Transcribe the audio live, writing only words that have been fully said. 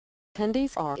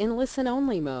attendees are in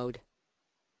listen-only mode.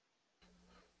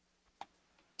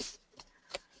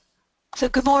 So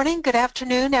good morning, good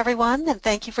afternoon, everyone, and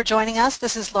thank you for joining us.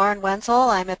 This is Lauren Wenzel.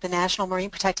 I'm at the National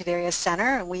Marine Protected Areas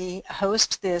Center, and we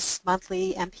host this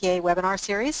monthly MPA webinar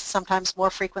series, sometimes more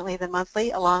frequently than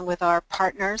monthly, along with our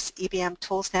partners, EBM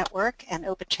Tools Network and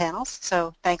Open Channels.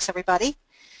 So thanks, everybody.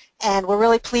 And we're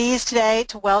really pleased today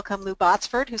to welcome Lou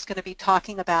Botsford, who's going to be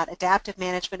talking about adaptive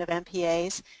management of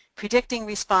MPAs, predicting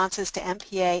responses to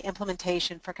MPA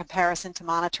implementation for comparison to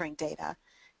monitoring data.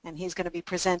 And he's going to be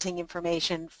presenting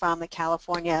information from the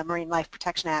California Marine Life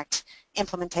Protection Act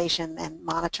implementation and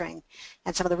monitoring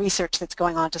and some of the research that's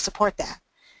going on to support that.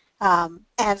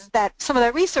 And that some of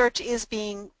that research is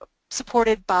being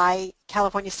supported by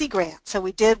California Sea Grant. So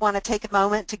we did want to take a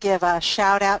moment to give a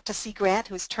shout out to Sea Grant,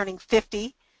 who's turning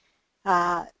 50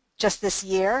 just this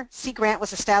year. Sea Grant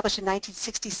was established in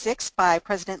 1966 by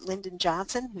President Lyndon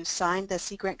Johnson, who signed the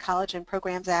Sea Grant College and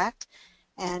Programs Act.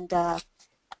 And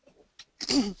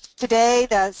today,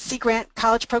 the Sea Grant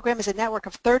College Program is a network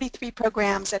of 33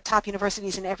 programs at top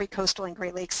universities in every coastal and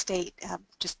Great Lakes state,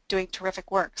 just doing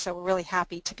terrific work. So we're really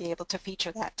happy to be able to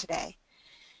feature that today.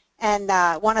 And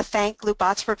I want to thank Lou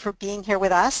Botsford for being here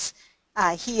with us.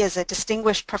 He is a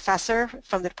distinguished professor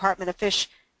from the Department of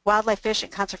Wildlife, Fish,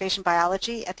 and Conservation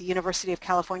Biology at the University of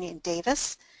California in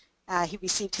Davis. He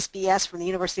received his BS from the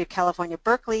University of California,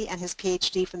 Berkeley, and his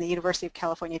PhD from the University of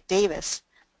California, Davis,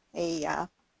 a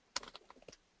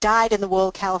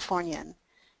dyed-in-the-wool Californian.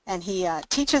 And he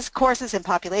teaches courses in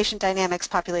population dynamics,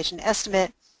 population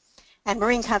estimate, and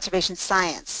marine conservation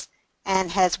science,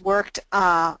 and has worked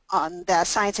on the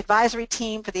science advisory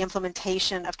team for the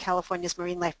implementation of California's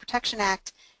Marine Life Protection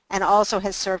Act, and also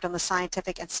has served on the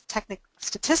Scientific and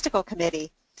Statistical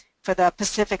Committee for the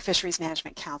Pacific Fisheries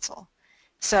Management Council.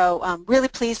 So I'm really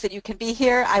pleased that you can be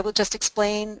here. I will just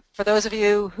explain, for those of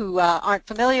you who aren't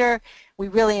familiar, we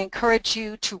really encourage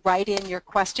you to write in your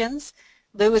questions.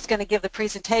 Lou is going to give the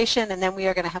presentation, and then we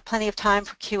are going to have plenty of time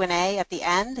for Q&A at the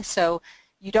end. So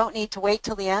you don't need to wait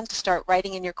till the end to start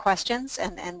writing in your questions,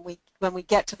 and when we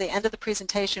get to the end of the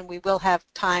presentation, we will have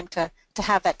time to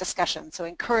have that discussion. So I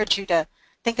encourage you to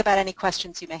think about any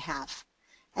questions you may have.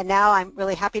 And now I'm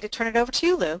really happy to turn it over to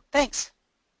you, Lou. Thanks.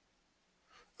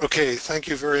 Okay, thank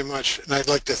you very much. And I'd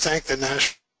like to thank the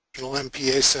National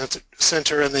MPA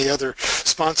Center and the other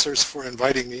sponsors for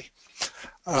inviting me.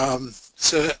 As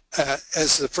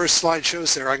the first slide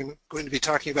shows there, I'm going to be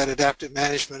talking about adaptive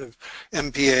management of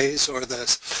MPAs, or the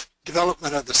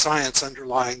development of the science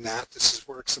underlying that. This is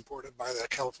work supported by the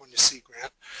California Sea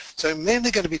Grant. So I'm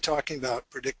mainly going to be talking about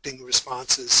predicting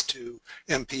responses to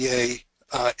MPA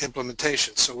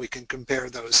implementation, so we can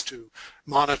compare those to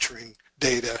monitoring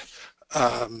data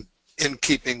in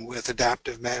keeping with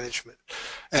adaptive management.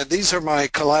 And these are my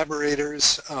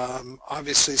collaborators.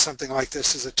 Obviously something like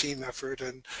this is a team effort,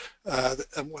 and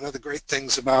one of the great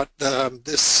things about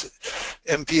this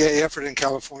MPA effort in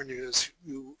California is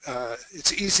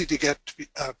it's easy to get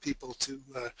people to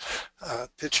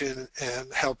pitch in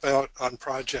and help out on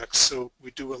projects, so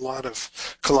we do a lot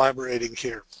of collaborating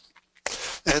here.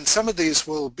 And some of these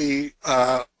will be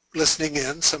listening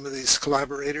in, some of these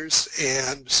collaborators,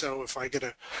 and so if I get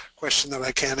a question that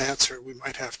I can't answer, we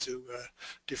might have to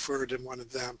defer to one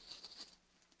of them.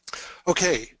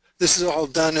 Okay, this is all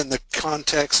done in the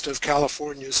context of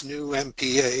California's new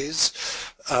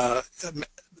MPAs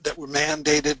that were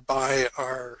mandated by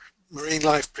our Marine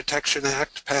Life Protection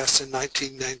Act, passed in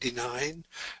 1999,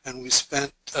 and we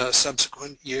spent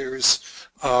subsequent years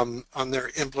on their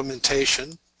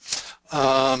implementation.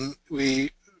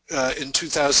 In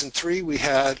 2003, we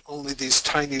had only these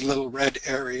tiny little red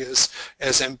areas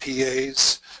as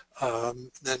MPAs.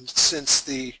 Then since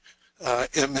the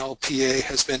MLPA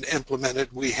has been implemented,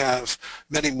 we have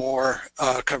many more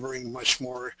covering much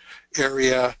more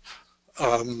area.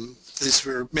 These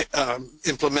were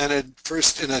implemented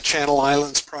first in a Channel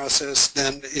Islands process,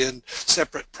 then in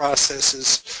separate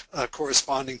processes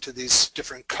corresponding to these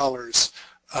different colors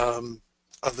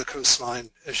of the coastline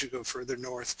as you go further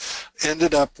north.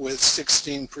 Ended up with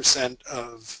 16%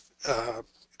 of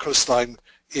coastline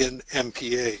in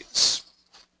MPAs.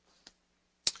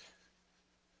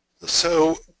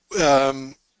 So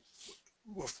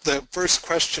the first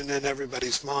question in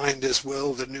everybody's mind is,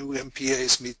 will the new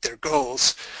MPAs meet their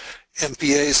goals?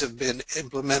 MPAs have been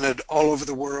implemented all over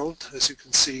the world, as you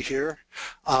can see here,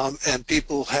 and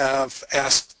people have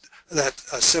asked that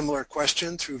a similar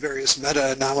question through various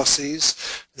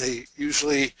meta-analyses. They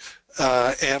usually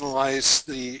analyze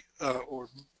or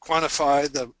quantify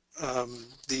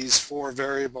these four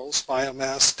variables: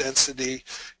 biomass, density,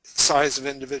 size of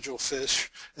individual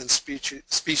fish, and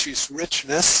species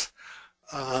richness.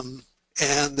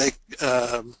 and they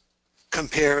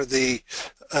compare the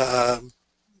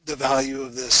value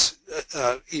of this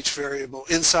each variable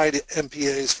inside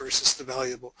MPAs versus the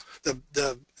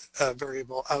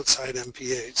variable outside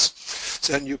MPAs.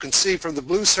 So, and you can see from the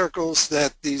blue circles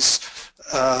that these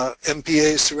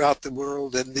MPAs throughout the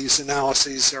world and these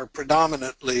analyses are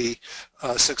predominantly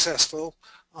successful,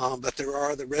 but there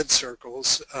are the red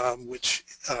circles which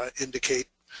indicate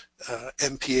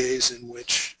MPAs in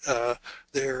which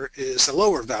there is a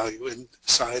lower value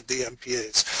inside the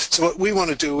MPAs. So what we want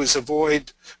to do is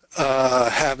avoid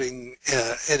having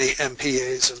any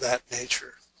MPAs of that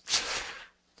nature.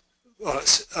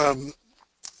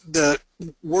 The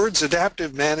words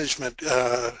adaptive management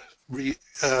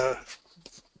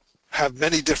have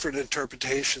many different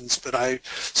interpretations, but I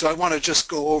want to just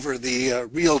go over the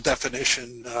real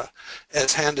definition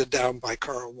as handed down by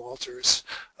Carl Walters.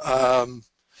 And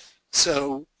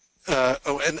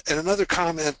another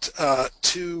comment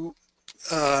to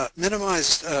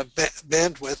minimize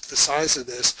bandwidth, the size of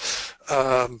this,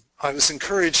 I was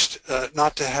encouraged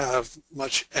not to have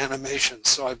much animation,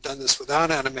 so I've done this without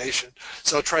animation.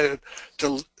 So I'll try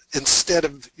to instead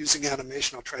of using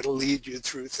animation, I'll try to lead you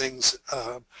through things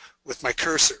with my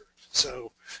cursor,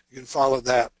 so you can follow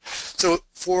that. So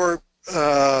for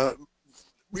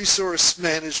resource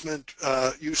management,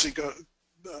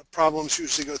 problems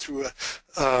usually go through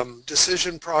a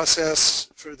decision process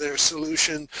for their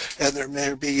solution, and there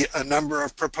may be a number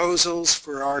of proposals.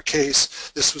 For our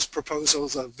case, this was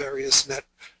proposals of various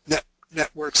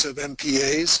networks of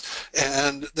MPAs,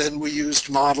 and then we used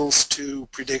models to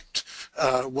predict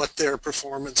what their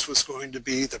performance was going to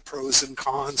be, the pros and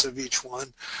cons of each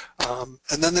one.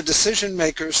 And then the decision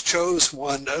makers chose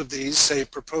one of these, say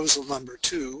proposal number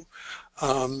 2,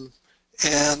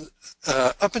 and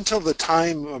up until the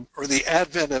time of, or the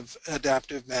advent of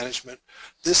adaptive management,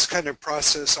 this kind of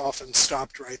process often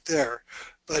stopped right there.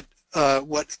 But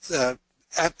what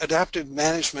adaptive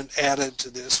management added to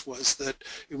this was that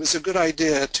it was a good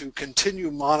idea to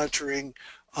continue monitoring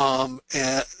and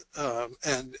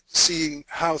seeing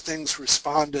how things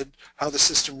responded, how the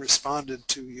system responded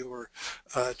to your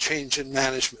change in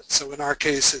management. So in our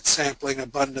case, it's sampling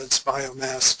abundance,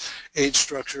 biomass, age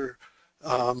structure,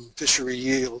 fishery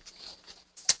yield.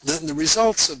 Then the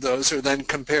results of those are then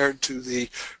compared to the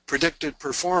predicted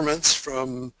performance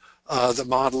from the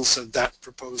models of that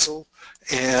proposal,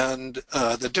 and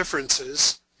the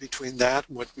differences between that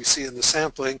and what we see in the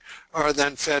sampling are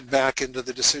then fed back into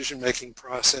the decision-making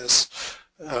process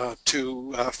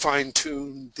to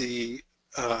fine-tune the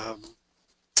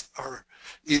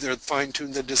either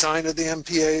fine-tune the design of the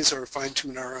MPAs or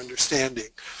fine-tune our understanding.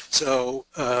 So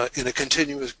in a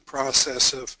continuous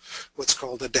process of what's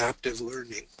called adaptive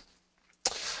learning.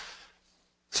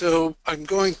 So I'm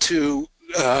going to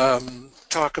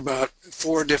talk about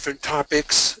 4 different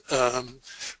topics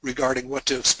regarding what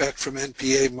to expect from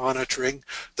MPA monitoring.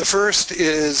 The first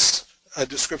is a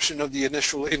description of the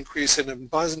initial increase in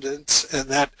abundance, and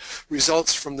that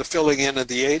results from the filling in of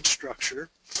the age structure.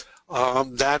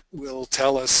 That will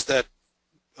tell us that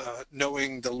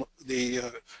knowing the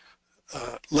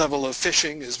level of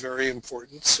fishing is very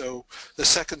important. So the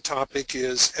second topic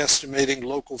is estimating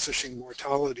local fishing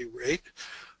mortality rate.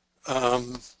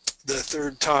 The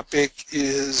third topic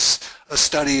is a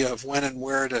study of when and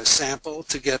where to sample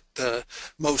to get the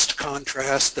most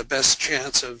contrast, the best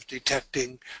chance of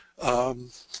detecting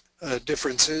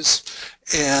differences.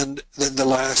 And then the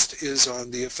last is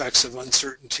on the effects of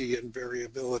uncertainty and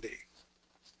variability.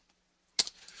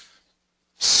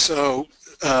 So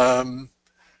I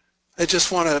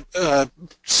just want to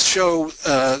show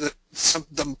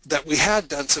that we had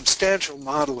done substantial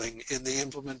modeling in the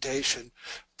implementation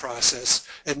process,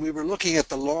 and we were looking at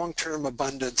the long-term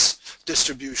abundance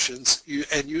distributions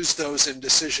and used those in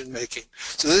decision making.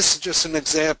 So this is just an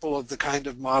example of the kind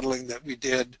of modeling that we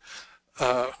did,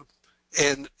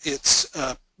 and it's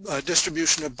a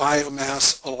distribution of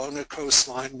biomass along a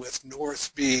coastline, with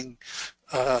north being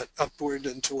upward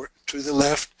and to the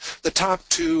left. The top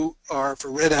 2 are for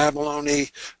red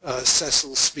abalone,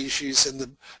 sessile species, and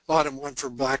the bottom one for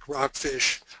black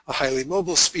rockfish, a highly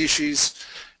mobile species.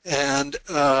 And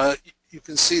you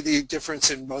can see the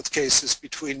difference in both cases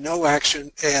between no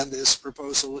action and this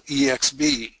proposal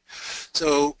EXB.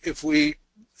 So if we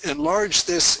enlarge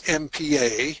this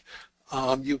MPA,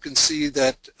 you can see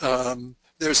that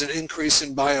there's an increase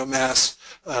in biomass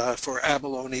for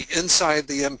abalone inside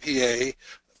the MPA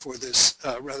for this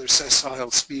rather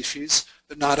sessile species,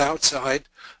 but not outside.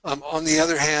 On the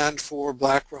other hand, for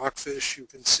black rockfish, you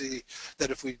can see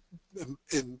that if we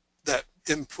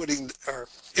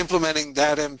implementing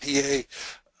that MPA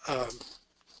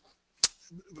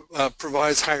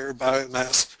provides higher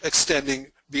biomass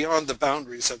extending beyond the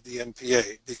boundaries of the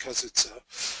MPA because it's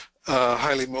a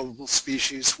highly mobile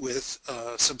species with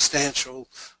substantial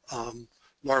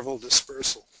larval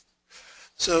dispersal.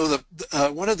 So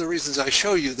one of the reasons I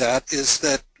show you that is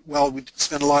that while we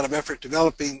spent a lot of effort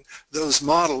developing those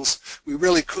models, we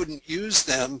really couldn't use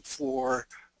them for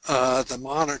the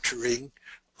monitoring.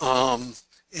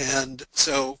 And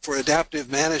so for adaptive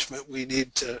management, we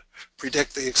need to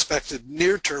predict the expected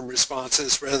near-term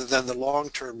responses rather than the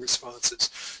long-term responses.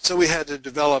 So we had to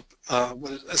develop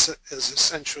what is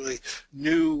essentially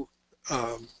new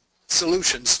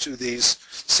solutions to these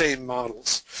same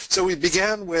models. So we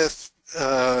began with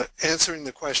answering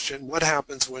the question, what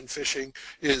happens when fishing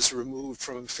is removed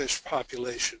from a fish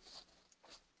population?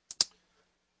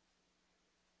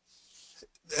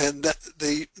 And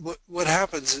what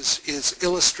happens is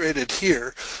illustrated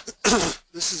here.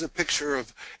 This is a picture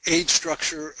of age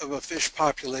structure of a fish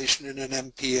population in an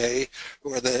MPA,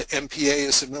 where the MPA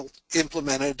is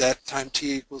implemented at time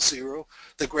t=0.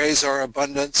 The grays are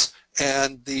abundance,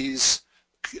 and these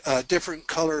different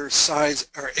color size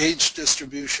or age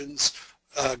distributions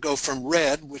go from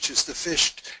red, which is the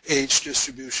fished age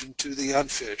distribution, to the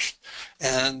unfished.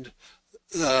 And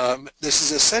this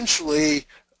is essentially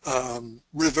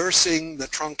reversing the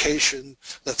truncation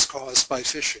that's caused by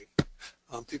fishing.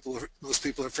 Most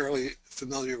people are fairly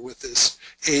familiar with this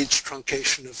age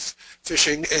truncation of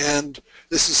fishing, and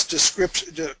this is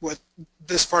what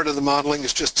this part of the modeling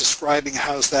is just describing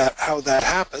how that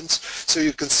happens. So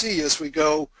you can see as we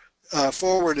go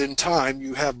forward in time,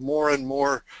 you have more and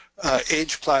more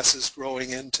age classes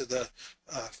growing into the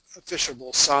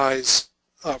fishable size,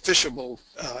 fishable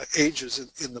ages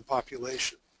in the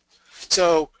population.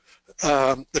 So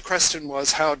the question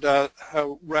was, how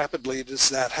rapidly does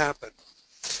that happen?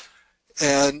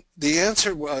 And the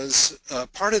answer was,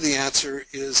 part of the answer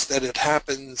is that it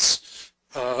happens,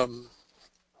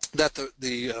 that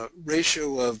the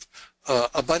ratio of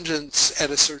abundance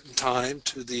at a certain time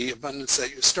to the abundance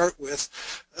that you start with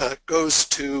goes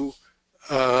to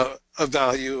a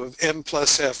value of m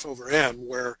plus f over n,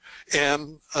 where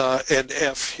m and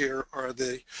f here are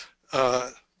the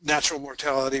natural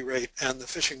mortality rate and the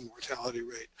fishing mortality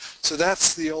rate. So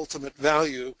that's the ultimate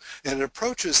value, and it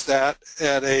approaches that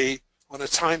at on a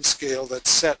time scale that's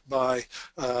set by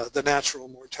the natural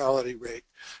mortality rate.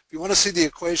 If you want to see the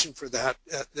equation for that,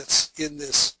 that's in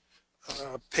this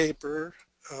paper,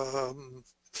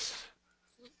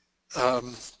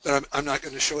 but I'm not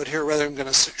going to show it here. Rather, I'm going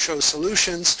to show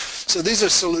solutions. So these are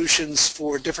solutions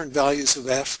for different values of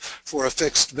f for a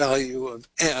fixed value of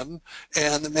m.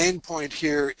 And the main point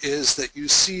here is that you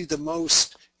see the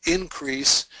most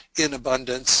increase in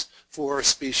abundance for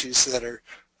species that are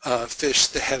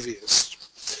fished the heaviest.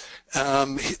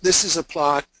 This is a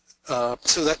plot,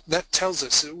 so that tells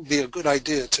us it would be a good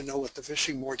idea to know what the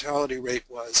fishing mortality rate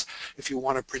was if you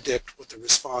want to predict what the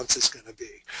response is going to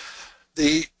be.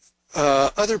 The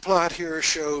other plot here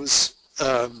shows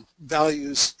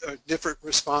values, different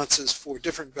responses for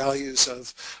different values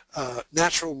of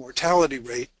natural mortality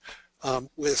rate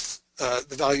with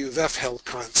the value of f held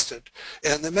constant.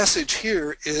 And the message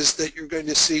here is that you're going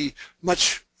to see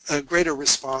much greater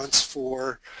response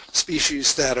for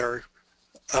species that are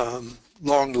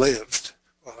long-lived,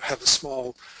 have a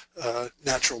small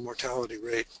natural mortality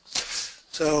rate.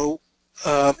 So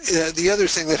the other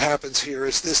thing that happens here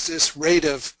is this rate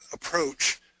of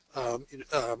approach,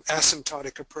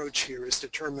 asymptotic approach here, is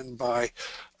determined by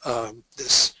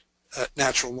this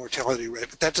natural mortality rate,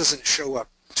 but that doesn't show up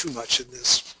too much in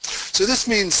this. So this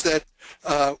means that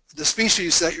the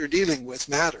species that you're dealing with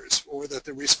matters, or that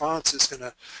the response is going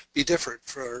to be different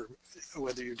for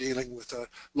whether you're dealing with a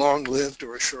long-lived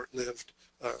or a short-lived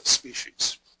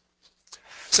species.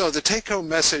 So the take-home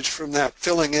message from that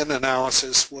filling-in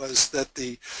analysis was that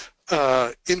the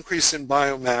increase in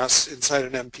biomass inside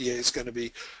an MPA is going to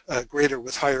be greater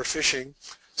with higher fishing.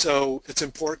 So it's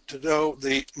important to know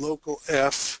the local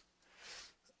F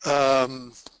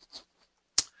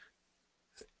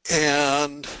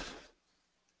and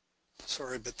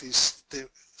sorry, but these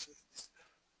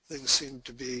things seem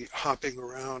to be hopping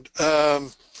around.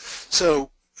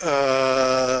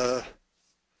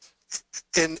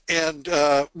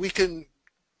 We can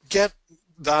get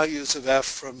values of F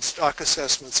from stock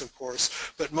assessments, of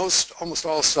course, but almost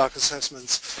all stock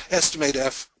assessments estimate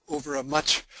F over a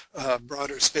much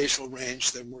broader spatial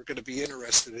range than we're going to be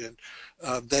interested in.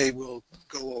 They will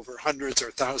go over hundreds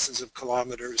or thousands of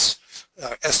kilometers,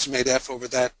 estimate F over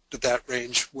that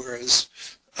range, whereas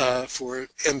for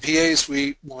MPAs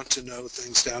we want to know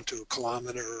things down to a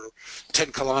kilometer or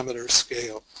 10-kilometer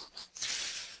scale.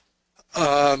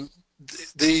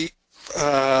 The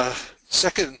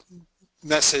second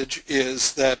message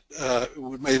is that it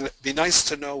would be nice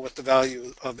to know what the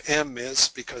value of M is,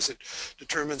 because it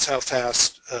determines how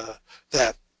fast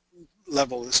that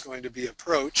level is going to be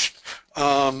approached.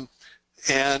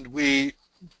 And we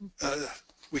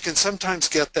can sometimes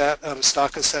get that out of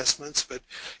stock assessments, but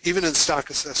even in stock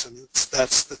assessments,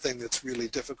 that's the thing that's really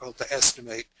difficult to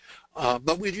estimate.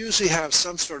 But we usually have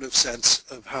some sort of sense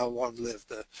of how long-lived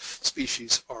the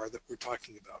species are that we're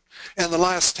talking about. And the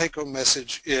last take-home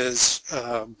message is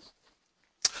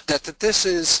that this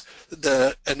is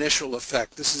the initial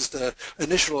effect. This is the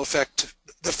initial effect,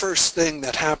 the first thing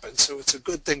that happens, so it's a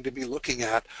good thing to be looking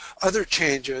at. Other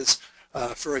changes,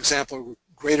 for example,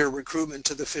 greater recruitment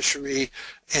to the fishery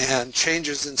and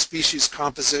changes in species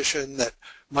composition that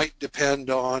might depend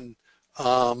on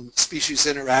species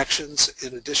interactions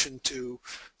in addition to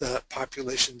the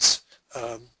populations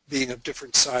being of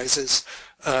different sizes.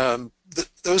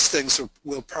 Those things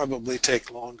will probably take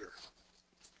longer.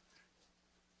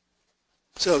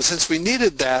 So since we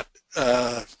needed that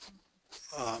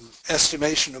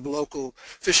estimation of local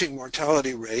fishing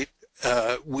mortality rate,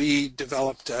 we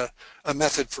developed a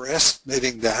method for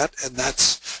estimating that, and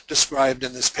that's described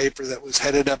in this paper that was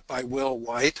headed up by Will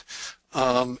White,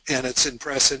 and it's in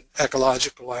press in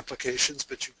ecological applications,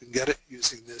 but you can get it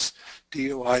using this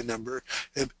DOI number.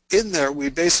 And in there, we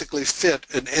basically fit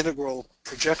an integral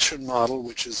projection model,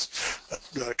 which is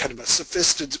kind of a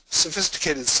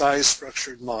sophisticated size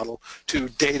structured model, to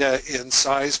data in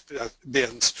size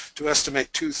bins to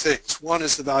estimate two things. One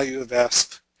is the value of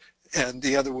S, and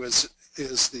the other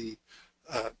is the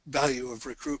value of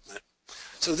recruitment.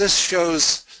 So this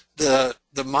shows the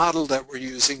model that we're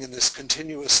using in this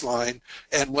continuous line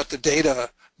and what the data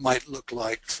might look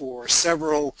like for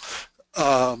several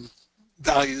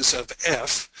values of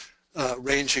F,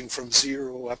 ranging from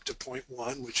 0 up to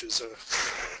 0.1, which is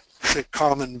a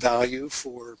common value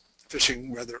for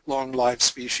fishing rather long-lived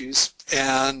species.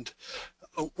 And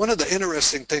one of the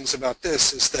interesting things about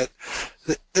this is that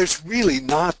there's really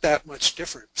not that much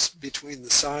difference between the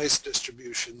size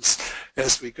distributions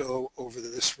as we go over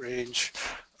this range.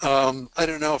 I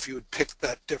don't know if you would pick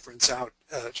that difference out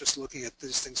just looking at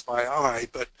these things by eye,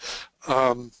 but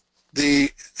the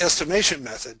estimation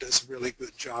method does a really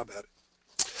good job at it.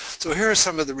 So here are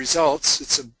some of the results.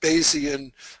 It's a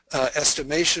Bayesian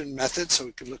estimation method, so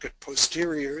we can look at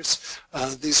posteriors.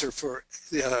 These are for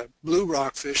blue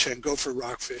rockfish and gopher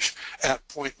rockfish at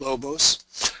Point Lobos.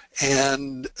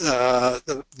 And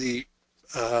the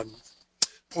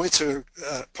points are,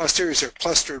 posteriors are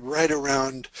clustered right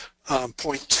around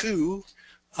point 2.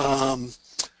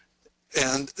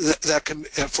 And that can,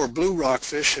 for blue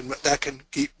rockfish, and that can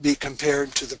be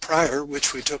compared to the prior,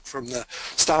 which we took from the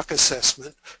stock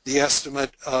assessment, the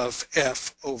estimate of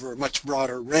F over a much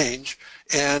broader range.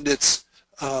 And it's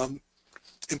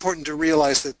important to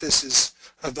realize that this is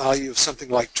a value of something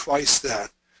like twice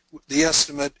that. The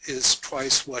estimate is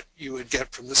twice what you would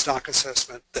get from the stock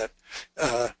assessment that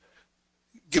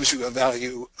gives you a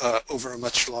value over a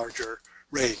much larger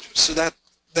range. So that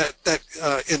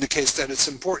indicates that it's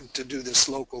important to do this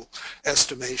local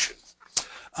estimation.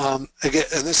 Again,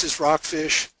 and this is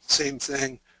rockfish, same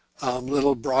thing,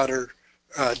 little broader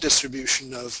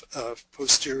distribution of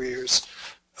posteriors,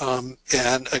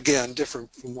 and again,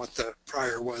 different from what the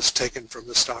prior was taken from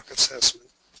the stock assessment.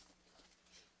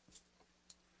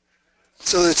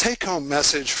 So the take-home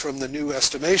message from the new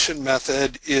estimation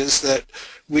method is that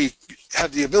we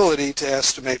have the ability to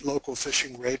estimate local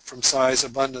fishing rate from size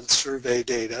abundance survey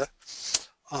data,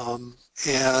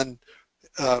 and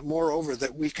moreover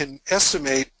that we can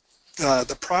estimate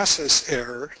the process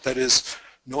error, that is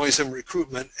noise and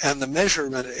recruitment, and the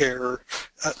measurement error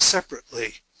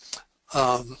separately.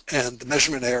 And the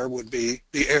measurement error would be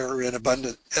the error in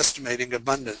estimating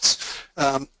abundance.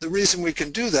 The reason we can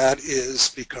do that is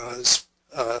because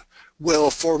Will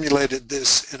formulated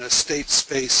this in a state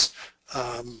space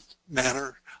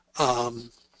manner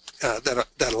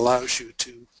that allows you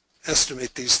to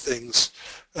estimate these things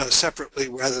separately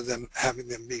rather than having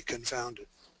them be confounded.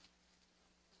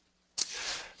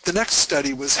 The next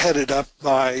study was headed up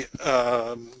by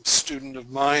a student of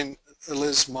mine,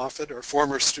 Liz Moffett, or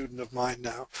former student of mine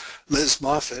now, Liz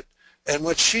Moffett, and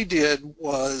what she did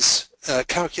was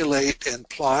calculate and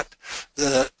plot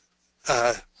the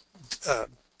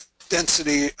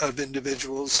density of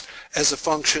individuals as a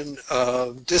function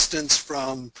of distance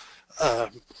from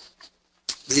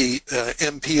the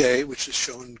MPA, which is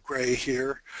shown gray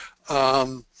here,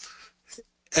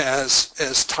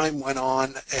 as time went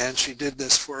on, and she did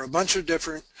this for a bunch of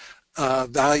different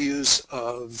values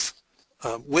of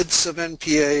widths of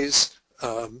MPAs,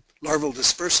 larval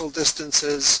dispersal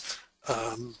distances,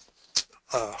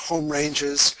 home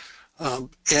ranges,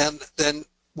 and then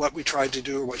what we tried to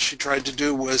do, or what she tried to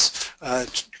do, was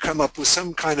come up with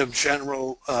some kind of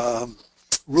general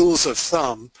rules of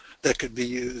thumb that could be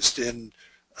used in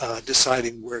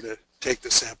deciding where to take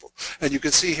the sample. And you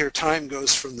can see here time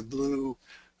goes from the blue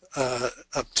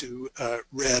up to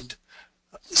red.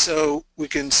 So we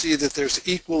can see that there's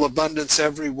equal abundance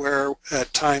everywhere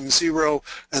at time 0,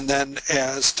 and then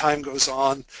as time goes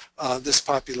on, this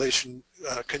population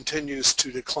continues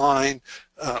to decline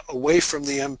away from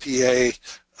the MPA,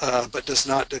 but does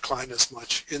not decline as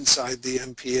much inside the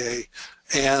MPA,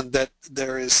 and that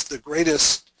there is the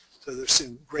greatest, so there's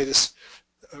the greatest,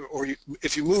 or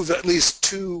if you move at least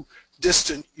 2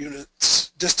 distance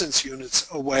units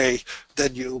away,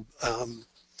 then you'll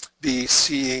be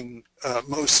seeing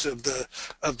most of the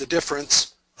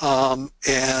difference,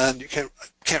 and you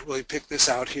can't really pick this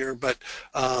out here, but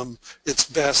it's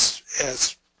best,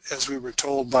 as we were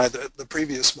told by the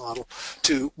previous model,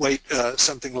 to wait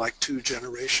something like 2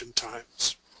 generation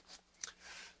times.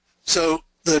 So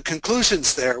the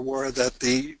conclusions there were that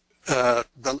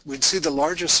we'd see the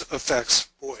largest effects.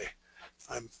 Boy,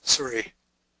 I'm sorry.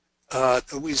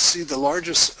 We see the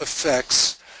largest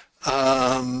effects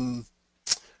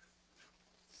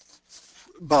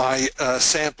by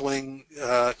sampling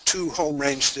 2 home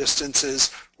range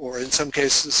distances, or in some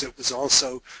cases it was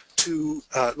also 2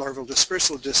 larval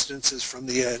dispersal distances from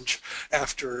the edge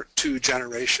after 2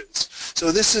 generations.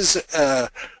 So this is a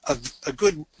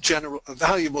good a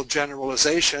valuable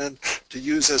generalization to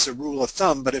use as a rule of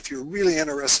thumb, but if you're really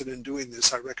interested in doing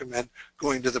this, I recommend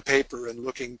going to the paper and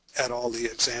looking at all the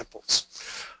examples.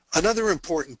 Another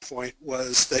important point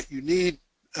was that you need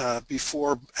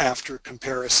before-after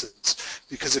comparisons,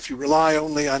 because if you rely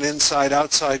only on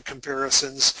inside-outside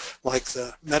comparisons like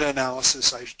the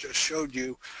meta-analysis I just showed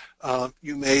you,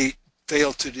 you may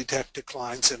fail to detect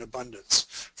declines in abundance.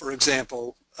 For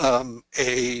example, an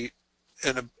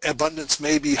abundance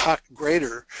may be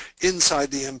greater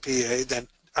inside the MPA than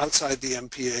outside the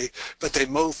MPA, but they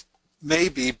may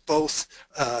be both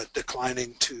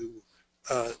declining to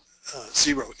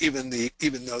 0, even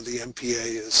though the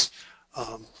MPA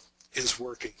is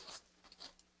working.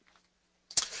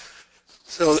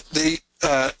 So the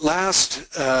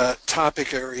last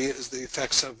topic area is the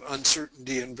effects of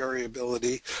uncertainty and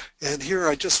variability, and here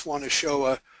I just want to show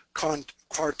a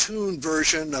cartoon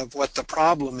version of what the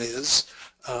problem is.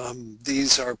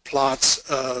 These are plots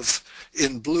of,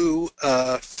 in blue,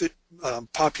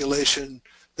 population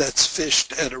that's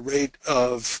fished at a rate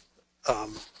of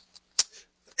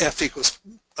F equals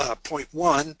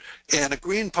 0.1, and a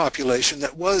green population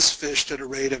that was fished at a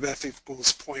rate of F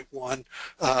equals 0.1,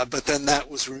 but then that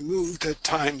was removed at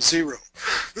time 0.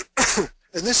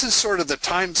 And this is sort of the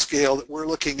time scale that we're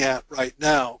looking at right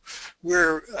now.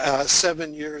 We're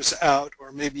 7 years out,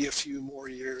 or maybe a few more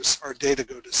years. Our data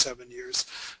go to 7 years.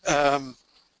 And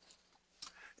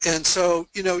so,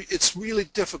 you know, it's really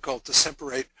difficult to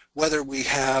separate whether we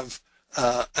have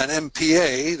an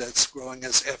MPA that's growing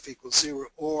as F equals 0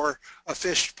 or a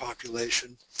fish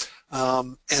population.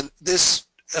 And this,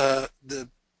 the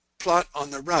plot on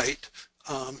the right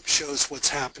shows what's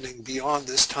happening beyond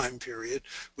this time period.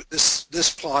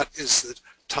 This plot is the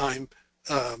time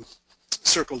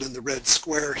circled in the red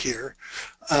square here.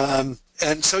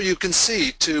 And so you can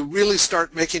see, to really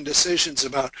start making decisions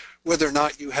about whether or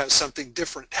not you have something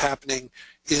different happening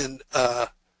in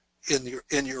your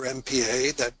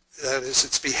MPA, that is,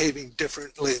 it's behaving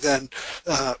differently than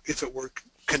if it were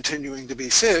continuing to be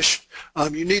fished,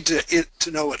 you need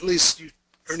to know at least,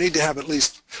 or need to have at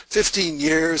least 15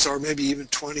 years or maybe even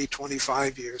 20,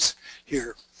 25 years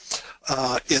here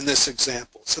in this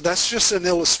example. So that's just an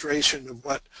illustration of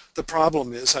what the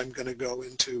problem is. I'm going to go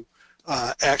into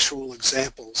actual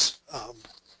examples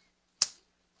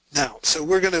now. So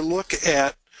we're going to look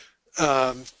at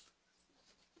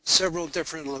several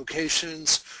different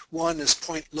locations. One is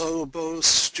Point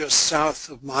Lobos, just south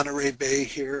of Monterey Bay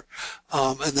here,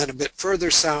 and then a bit further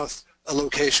south, a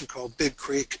location called Big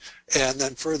Creek, and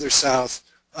then further south,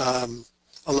 a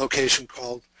location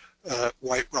called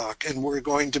White Rock. And we're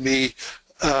going to be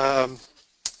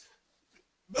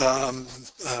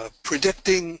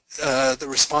predicting the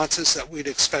responses that we'd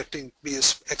be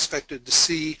expected to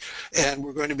see, and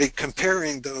we're going to be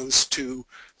comparing those to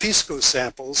PISCO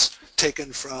samples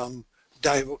taken from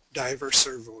diver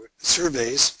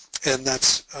surveys, and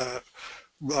that's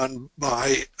run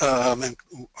by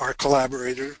our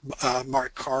collaborator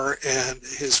Mark Carr and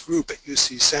his group at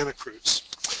UC Santa Cruz.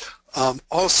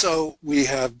 Also, we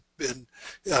have been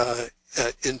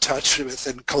in touch with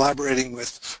and collaborating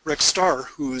with Rick Starr,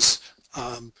 who's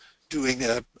doing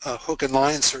a hook and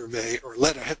line survey, or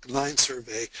led a hook and line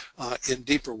survey in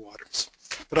deeper waters.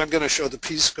 But I'm going to show the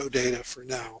PSCO data for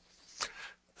now.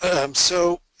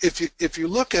 So if you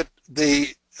look at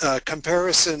the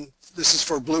comparison, this is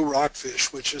for blue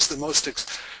rockfish, which is the most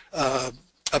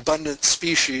abundant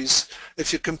species.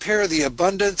 If you compare the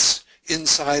abundance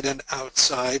inside and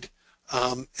outside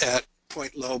at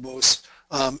Point Lobos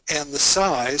and the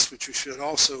size, which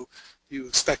you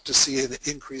expect to see an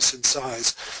increase in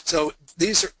size. So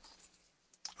these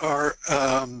are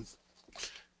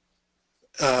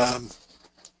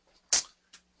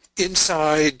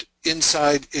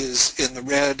inside is in the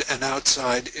red and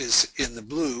outside is in the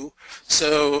blue.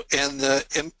 So, and the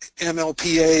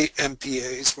MLPA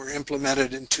MPAs were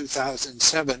implemented in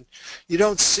 2007. You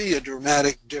don't see a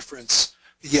dramatic difference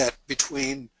yet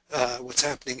between what's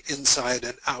happening inside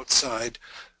and outside.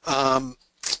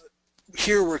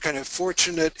 Here we're kind of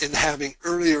fortunate in having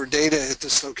earlier data at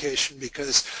this location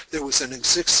because there was an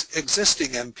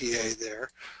existing MPA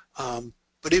there,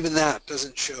 but even that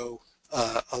doesn't show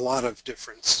a lot of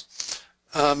difference.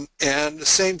 And the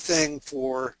same thing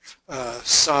for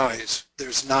size.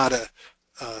 There's not a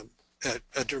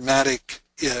dramatic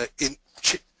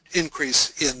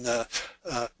increase in the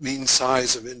mean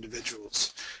size of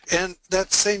individuals. And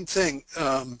that same thing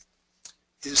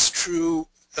is true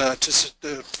to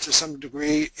some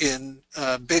degree in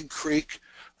Big Creek,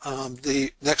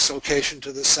 the next location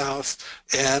to the south,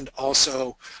 and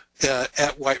also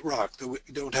at White Rock. We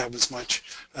don't have as much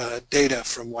data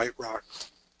from White Rock.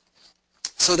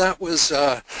 So that was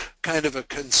kind of a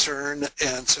concern,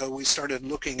 and so we started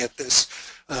looking at this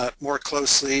more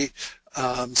closely.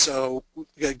 So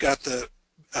we got the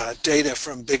data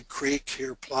from Big Creek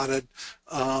here plotted,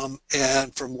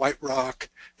 and from White Rock,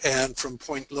 and from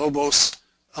Point Lobos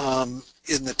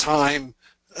in the time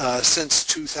since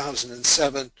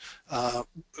 2007,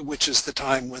 which is the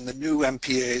time when the new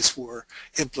MPAs were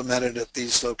implemented at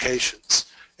these locations.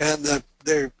 And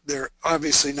they're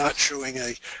obviously not showing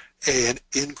an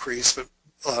increase, but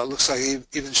looks like they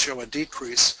even show a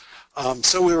decrease.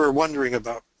 So we were wondering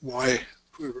about why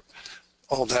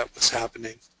all that was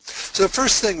happening. So the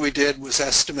first thing we did was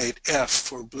estimate F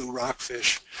for blue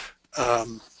rockfish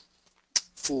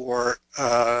for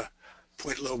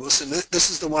Point Lobos, and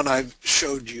this is the one I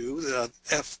showed you. The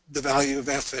value of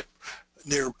F at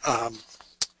near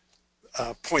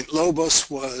Point Lobos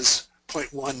was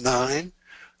 0.19.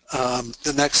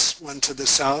 The next one to the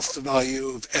south, the value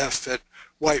of F at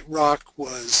White Rock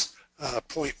was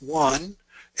 0.1,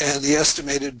 and the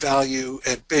estimated value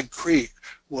at Big Creek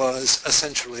was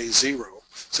essentially 0.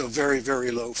 So very,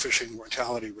 very low fishing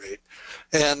mortality rate.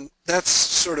 And that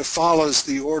sort of follows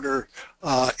the order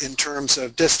in terms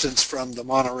of distance from the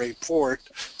Monterey port,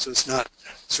 so it's not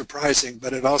surprising,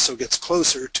 but it also gets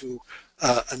closer to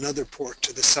another port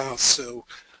to the south, so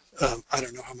I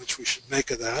don't know how much we should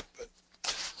make of that,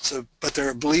 but there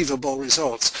are believable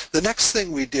results. The next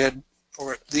thing we did,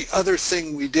 or the other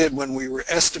thing we did when we were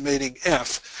estimating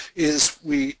F, is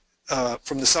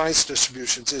from the size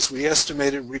distributions, is we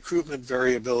estimated recruitment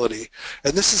variability.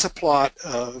 And this is a plot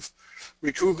of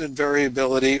recruitment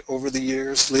variability over the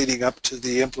years leading up to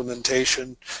the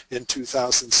implementation in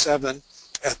 2007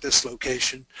 at this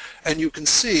location. And you can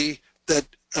see that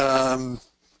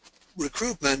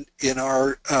recruitment in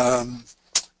our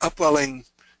upwelling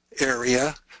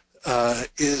area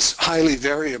is highly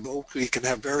variable. We can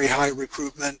have very high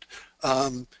recruitment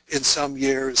in some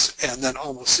years, and then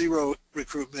almost 0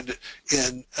 recruitment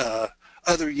in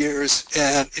other years,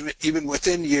 and even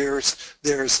within years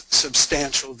there's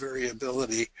substantial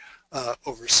variability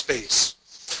over space.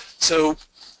 So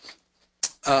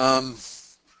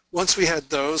once we had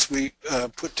those, we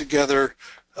put together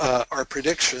our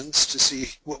predictions to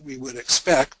see what we would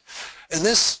expect, and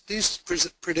these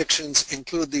predictions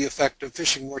include the effect of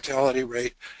fishing mortality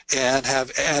rate and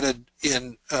have added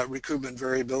in recruitment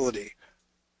variability.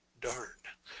 Darn.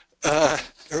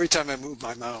 Every time I move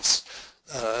my mouse,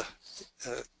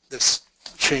 this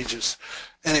changes.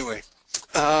 Anyway,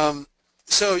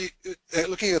 so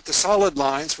looking at the solid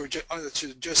lines, which are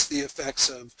just the effects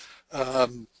of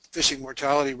fishing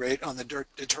mortality rate on the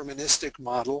deterministic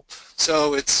model.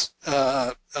 So it's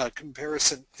a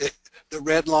comparison. The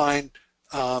red line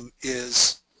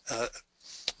is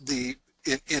in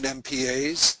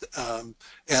MPAs,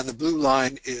 and the blue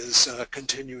line is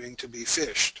continuing to be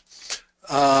fished.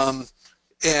 And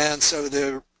so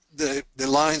the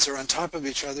lines are on top of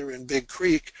each other in Big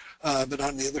Creek, but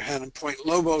on the other hand, in Point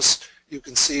Lobos, you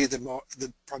can see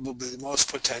probably the most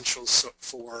potential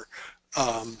for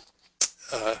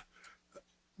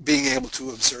being able to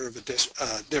observe a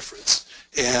difference,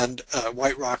 and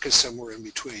white rock is somewhere in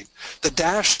between. The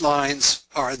dashed lines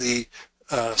are the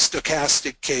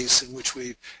stochastic case in which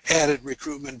we added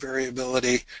recruitment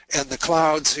variability, and the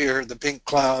clouds here, the pink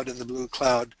cloud and the blue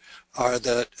cloud, are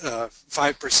the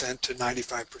 5% to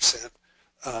 95%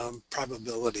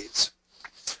 probabilities.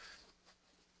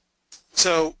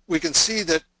 So we can see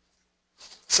that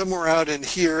somewhere out in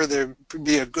here there could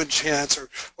be a good chance,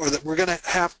 or that we're going to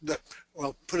have to,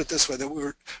 well, put it this way, that we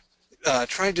were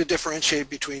trying to differentiate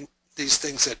between these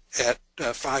things at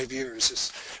 5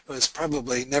 years was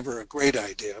probably never a great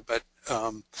idea, but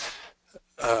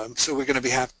so we're going to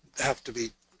have to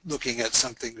be looking at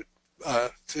something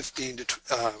 15 to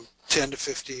 10 to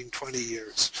 15, 20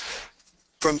 years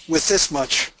with this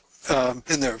much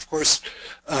in there. Of course,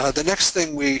 the next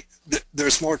thing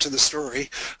there's more to the story.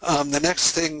 The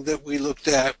next thing that we looked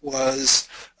at was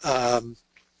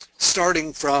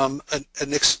starting from an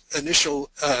initial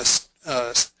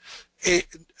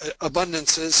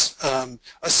abundances,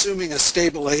 assuming a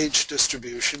stable age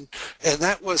distribution, and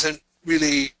that wasn't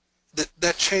really,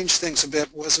 that changed things a bit,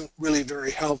 wasn't really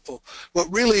very helpful.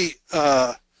 What really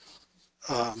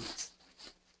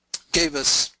gave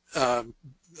us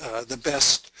the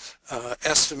best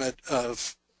estimate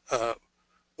of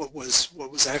what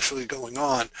was actually going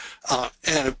on,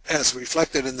 and as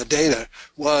reflected in the data,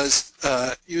 was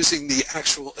using the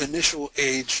actual initial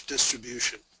age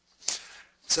distribution.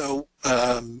 So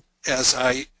as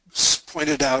I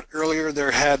pointed out earlier,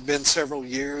 there had been several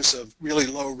years of really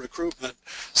low recruitment.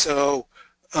 So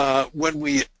when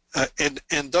we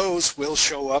and those will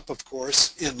show up, of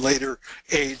course, in later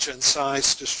age and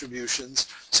size distributions.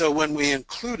 So when we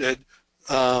included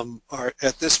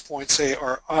at this point, say,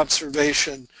 our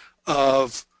observation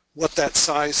of what that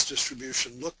size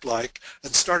distribution looked like,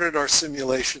 and started our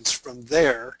simulations from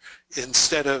there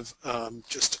instead of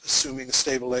just assuming a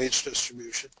stable age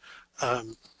distribution,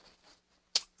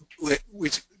 we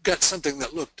got something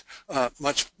that looked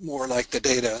much more like the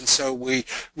data. And so we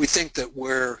think that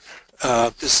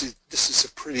this is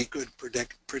a pretty good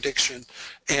prediction,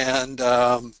 and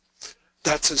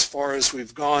that's as far as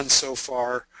we've gone so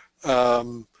far.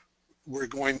 We're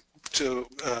going to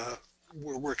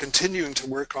we're continuing to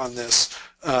work on this,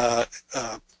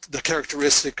 the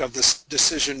characteristic of this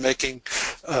decision-making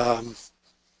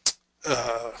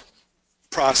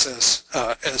process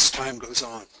as time goes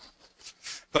on.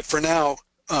 But for now,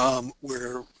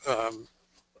 we're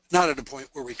not at a point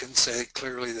where we can say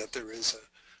clearly that there is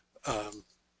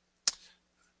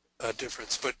a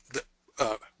difference, but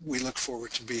we look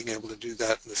forward to being able to do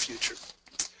that in the future.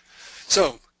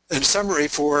 So, in summary,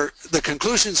 for the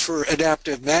conclusions for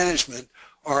adaptive management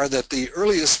are that the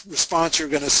earliest response you're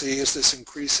going to see is this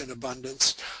increase in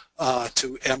abundance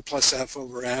to M plus F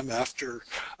over M after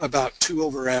about 2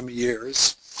 over M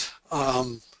years.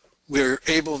 We're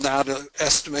able now to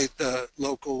estimate the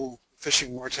local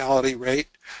fishing mortality rate.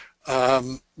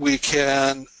 We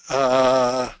can,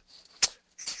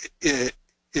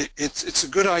 it's a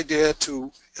good idea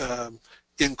to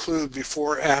include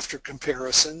before-after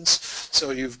comparisons. So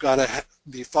you've got to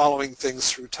be following things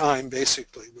through time,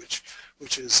 basically, which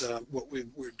is what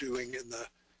we're doing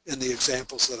in the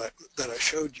examples that I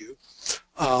showed you.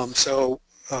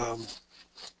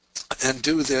 And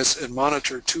do this and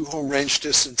monitor 2 home range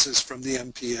distances from the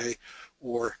MPA,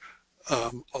 or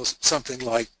something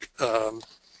like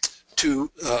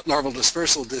 2 larval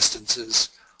dispersal distances,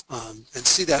 and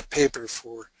see that paper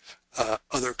for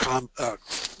other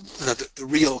the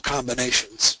real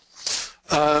combinations.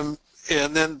 And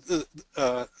then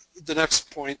the next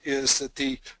point is that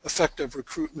the effect of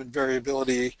recruitment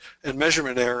variability and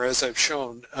measurement error, as I've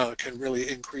shown, can really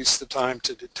increase the time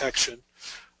to detection.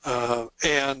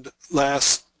 And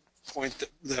last point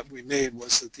that we made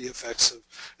was that the effects of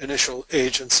initial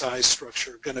age and size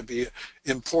structure are going to be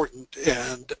important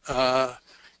and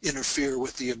interfere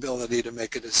with the ability to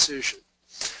make a decision.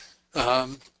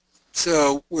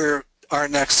 So our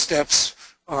next steps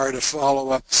are to follow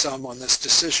up some on this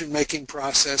decision-making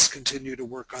process, continue to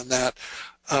work on that,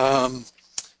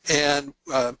 and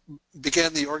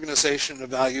began the organization and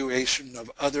evaluation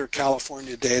of other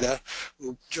California data.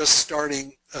 We're just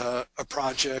starting a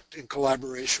project in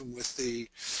collaboration with the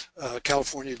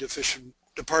California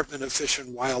Department of Fish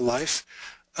and Wildlife,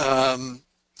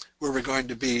 where we're going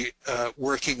to be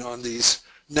working on these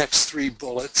next 3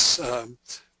 bullets.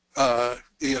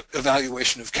 The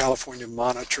evaluation of California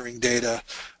monitoring data,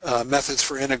 methods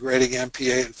for integrating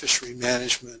MPA and fishery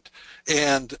management,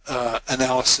 and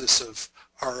analysis of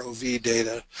ROV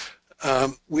data.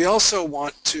 We also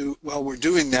want to, while we're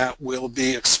doing that, we'll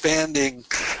be expanding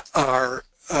our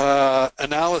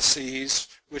analyses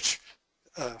which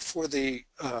for the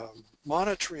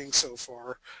monitoring so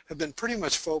far have been pretty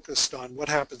much focused on what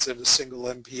happens in a single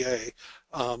MPA,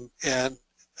 and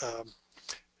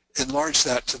enlarge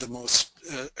that to the most,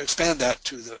 expand that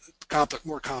to the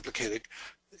more complicated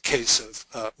case of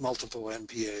multiple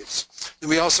MPAs. And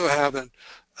we also have an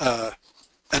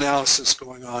analysis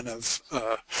going on of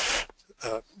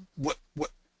what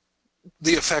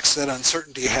the effects that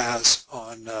uncertainty has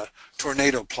on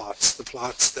tornado plots, the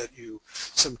plots that you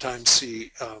sometimes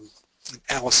see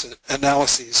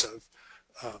analyses of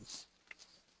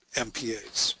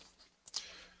MPAs.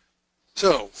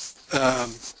 So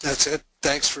that's it.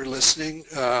 Thanks for listening.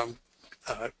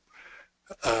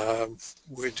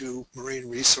 We do marine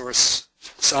resource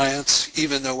science,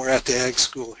 even though we're at the Ag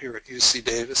School here at UC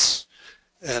Davis.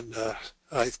 And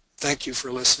I thank you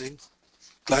for listening.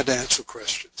 Glad to answer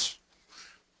questions.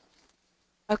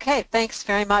 Okay, thanks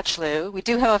very much, Lou. We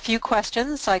do have a few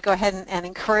questions, so I go ahead and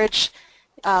encourage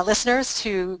listeners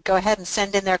to go ahead and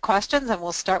send in their questions, and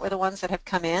we'll start with the ones that have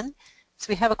come in. So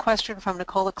we have a question from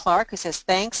Nicola Clark who says,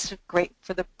 thanks, great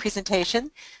for the presentation.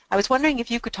 I was wondering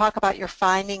if you could talk about your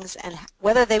findings and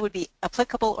whether they would be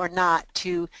applicable or not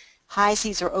to high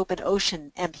seas or open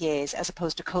ocean MPAs as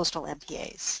opposed to coastal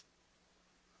MPAs.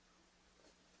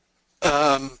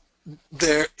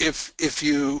 If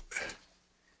you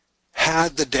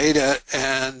had the data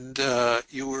and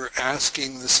you were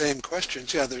asking the same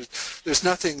questions, yeah, there's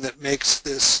nothing that makes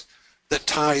this, that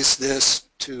ties this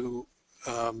to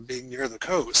being near the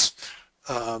coast.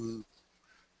 And,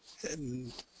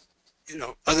 you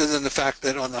know, other than the fact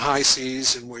that on the high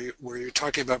seas and where you're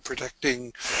talking about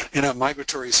protecting, you know,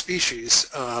 migratory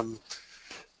species,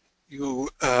 you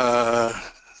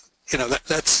know,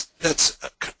 that's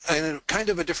kind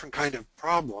of a different kind of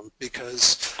problem,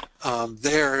 because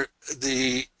there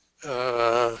the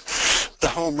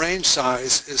home range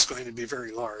size is going to be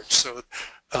very large. So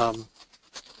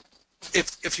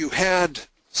if you had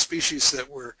species that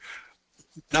were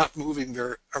not moving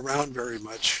around very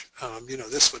much, you know,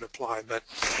 this would apply, but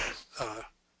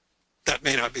that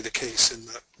may not be the case in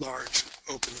the large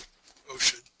open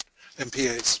ocean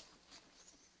MPAs.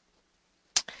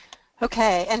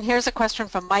 Okay, and here's a question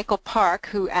from Michael Park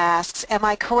who asks, am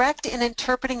I correct in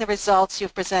interpreting the results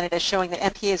you've presented as showing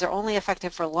that MPAs are only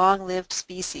effective for long-lived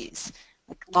species,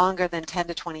 like longer than 10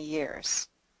 to 20 years?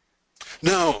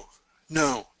 No,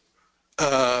 no.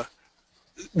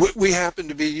 We happen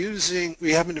to be using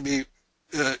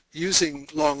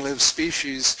long-lived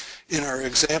species in our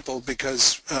example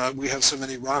because we have so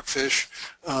many rockfish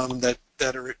that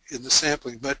are in the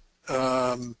sampling. But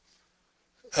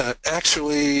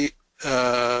actually,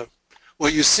 well,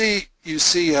 you see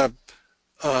a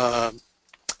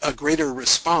greater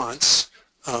response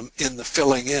in the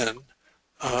filling in,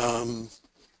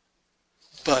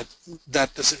 but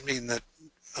that doesn't mean that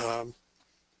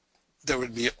there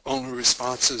would be only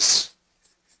responses.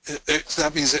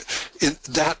 That means that in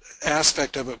that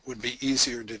aspect of it would be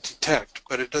easier to detect,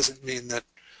 but it doesn't mean that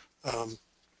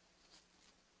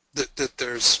that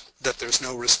there's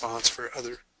no response for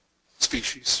other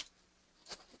species.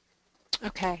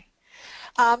 Okay.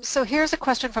 So here's a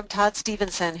question from Todd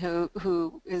Stevenson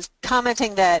who is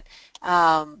commenting that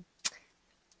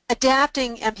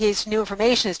adapting MPAs to new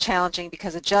information is challenging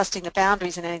because adjusting the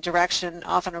boundaries in any direction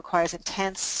often requires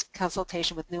intense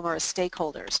consultation with numerous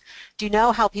stakeholders. Do you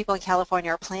know how people in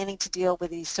California are planning to deal with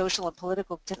these social and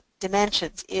political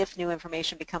dimensions if new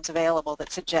information becomes available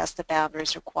that suggests the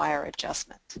boundaries require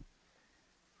adjustment?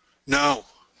 No,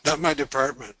 not my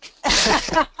department.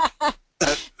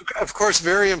 Of course,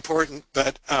 very important,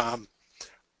 but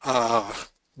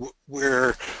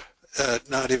we're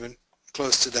not even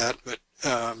close to that. But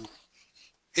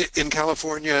in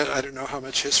California, I don't know how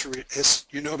much history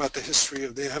you know about the history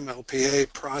of the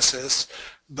MLPA process,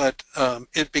 but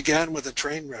it began with a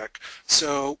train wreck.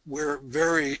 So we're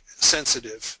very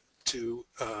sensitive to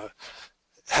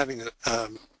having a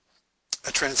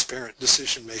transparent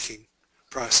decision-making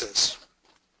process.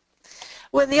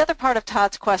 Well, the other part of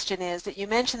Todd's question is that you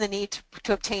mentioned the need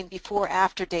to obtain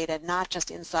before-after data, not just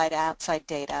inside-outside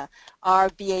data. Are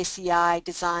BACI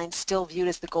designs still viewed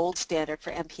as the gold standard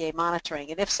for MPA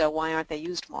monitoring? And if so, why aren't they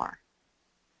used more?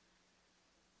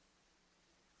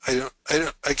 I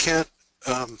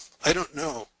don't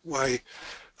know why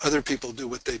other people do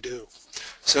what they do.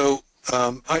 So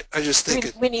I just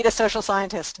think we need a social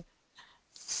scientist.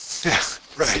 Yeah,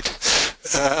 right.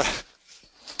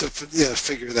 Yeah,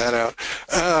 figure that out.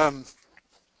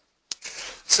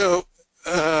 So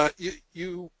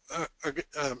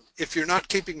if you're not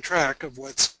keeping track of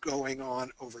what's going on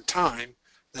over time,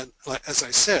 then, as I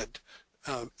said,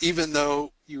 even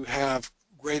though you have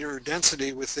greater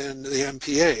density within the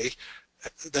MPA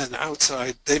than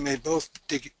outside, they may both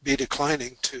be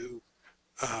declining to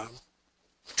a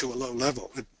low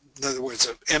level. In other words,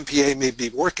 an MPA may be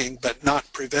working but not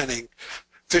preventing.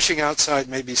 Fishing outside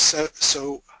may be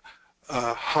so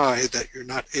high that you're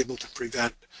not able to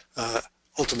prevent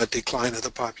ultimate decline of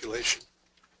the population.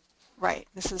 Right.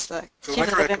 This is the So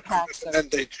cumulative impacts.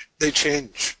 and they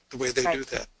change the way they do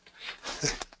that.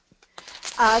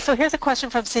 So here's a question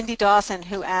from Cindy Dawson,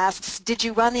 who asks, did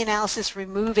you run the analysis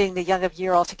removing the young of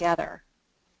year altogether?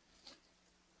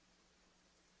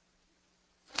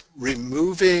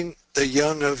 Removing the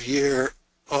young of year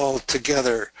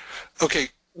altogether. Okay,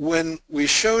 when we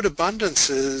showed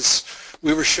abundances,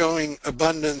 we were showing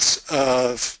abundance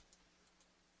of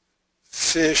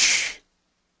fished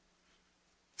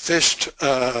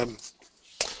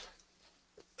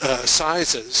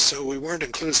sizes, so we weren't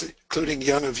including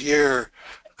young of year.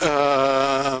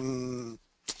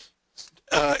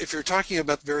 If you're talking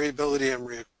about variability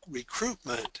and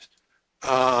recruitment,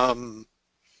 in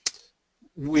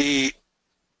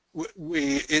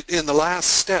the last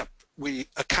step, we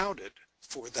accounted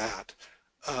for that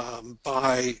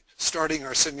by starting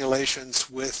our simulations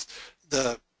with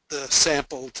the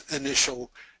sampled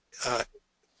initial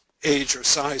age or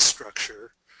size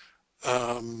structure.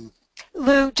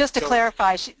 Lou, just to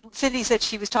clarify, Cindy said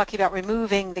she was talking about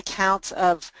removing the counts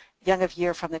of young of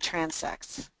year from the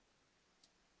transects.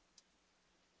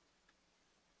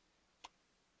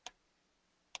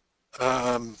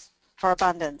 For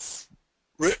abundance.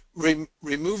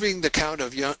 Removing the count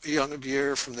of young of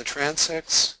year from the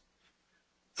transects.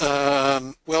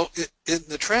 Well, in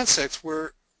the transects,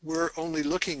 we're only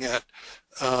looking at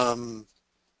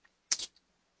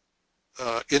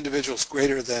individuals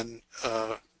greater than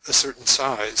a certain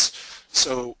size.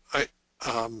 So I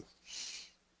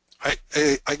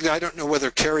don't know whether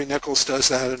Carrie Nichols does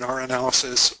that in our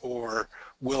analysis or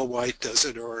Will White does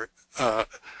it, or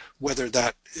whether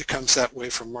it comes that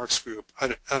way from Mark's group.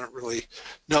 I don't really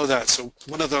know that. So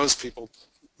one of those people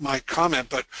might comment,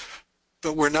 but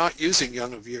we're not using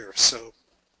young of year. So.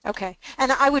 Okay,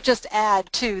 and I would just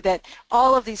add too that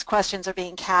all of these questions are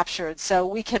being captured, so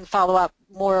we can follow up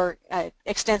more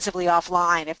extensively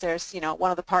offline if there's,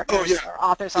 one of the partners or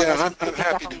authors on this. Yeah,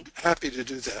 I'm happy to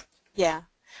do that. Yeah.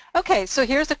 Okay, so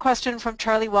here's a question from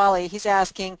Charlie Wally. He's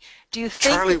asking, do you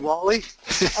think... Charlie Wally?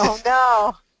 Oh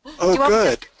no. Oh, do you want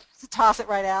good. Me to toss it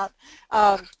right out?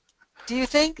 Do you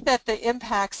think that the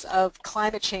impacts of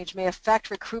climate change may affect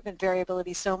recruitment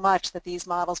variability so much that these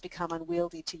models become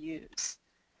unwieldy to use?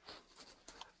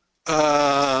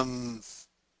 And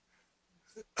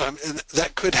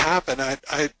that could happen.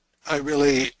 I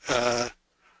really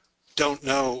don't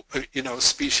know.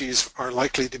 Species are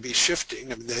likely to be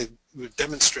shifting. I mean, we've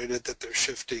demonstrated that they're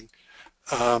shifting.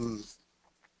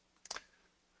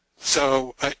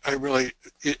 So I really,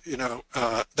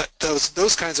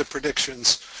 those kinds of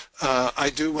predictions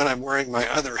I do when I'm wearing my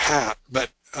other hat,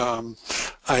 but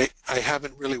I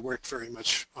haven't really worked very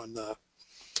much on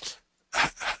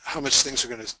how much things are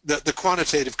going to, the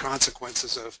quantitative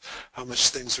consequences of how much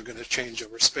things are going to change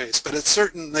over space. But it's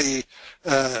certainly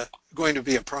going to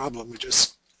be a problem. We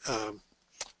just,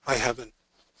 I haven't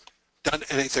done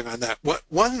anything on that.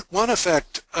 One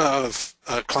effect of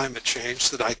climate change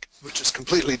which is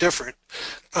completely different,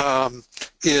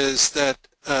 is that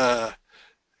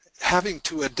having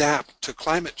to adapt to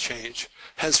climate change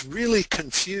has really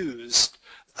confused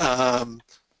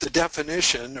the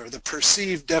definition or the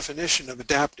perceived definition of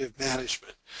adaptive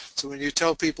management. So when you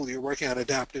tell people you're working on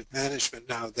adaptive management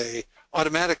now, they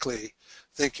automatically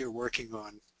think you're working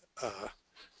on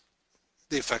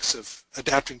the effects of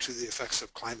adapting to the effects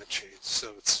of climate change.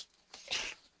 So it's a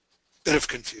bit of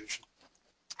confusion.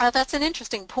 That's an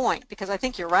interesting point, because I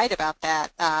think you're right about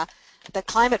that. The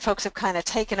climate folks have kind of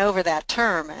taken over that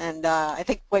term, and I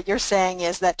think what you're saying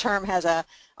is that term has a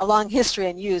long history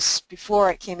and use before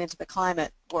it came into the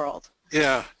climate world.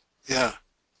 Yeah, yeah.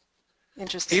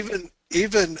 Interesting.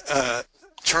 Even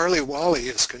Charlie Wally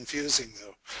is confusing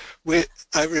though.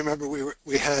 I remember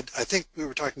I think we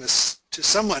were talking to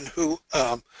someone who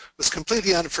was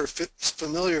completely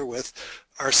unfamiliar with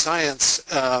our science,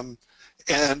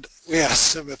 and we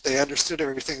asked them if they understood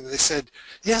everything, and they said,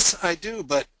 yes, I do,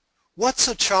 but what's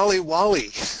a Charlie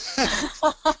Wally?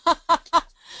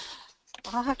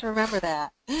 I'll have to remember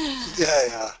that.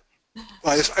 Yeah.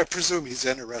 Well, I presume he's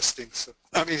interesting. So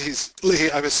I mean,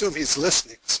 I assume he's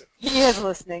listening. So. He is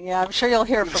listening. Yeah, I'm sure you'll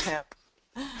hear from him.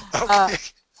 Okay.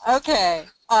 Okay.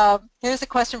 Here's a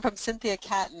question from Cynthia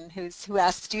Catton, who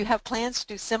asks, do you have plans to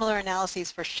do similar analyses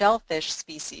for shellfish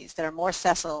species that are more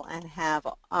sessile and have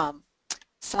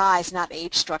size, not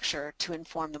age structure, to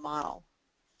inform the model?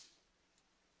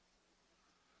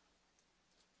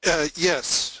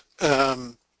 Yes,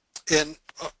 and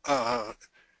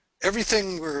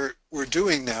everything we're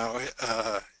doing now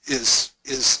is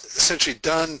essentially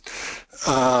done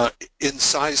in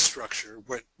size structure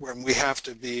when we have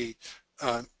to be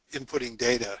inputting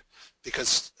data,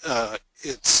 because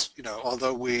it's,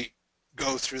 although we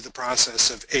go through the process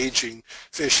of aging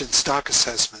fish and stock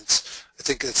assessments, I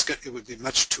think it would be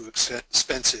much too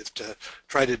expensive to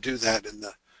try to do that in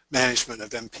the management of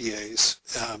MPAs.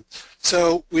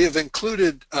 So we have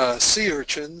included sea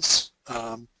urchins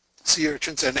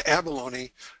and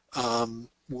abalone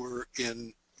were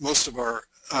in most of our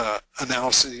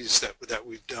analyses that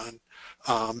we've done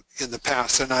in the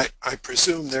past, and I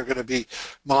presume they're going to be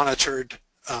monitored,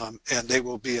 and they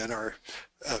will be in our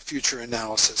future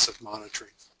analysis of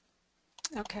monitoring.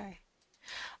 Okay.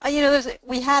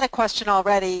 We had a question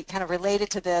already kind of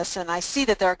related to this, and I see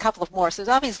that there are a couple of more. So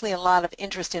there's obviously a lot of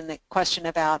interest in the question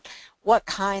about what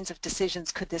kinds of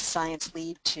decisions could this science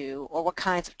lead to, or what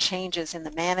kinds of changes in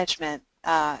the management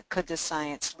could this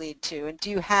science lead to? And do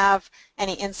you have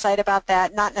any insight about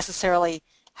that? Not necessarily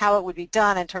how it would be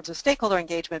done in terms of stakeholder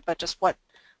engagement, but just what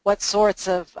sorts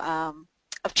of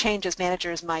changes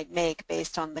managers might make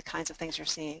based on the kinds of things you're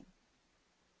seeing.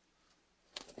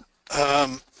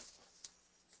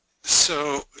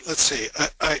 So let's see.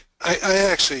 I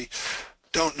actually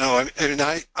don't know. I mean,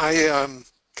 I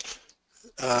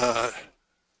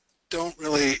don't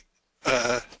really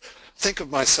think of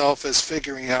myself as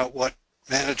figuring out what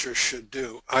managers should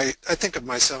do. I think of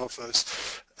myself as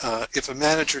if a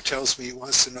manager tells me he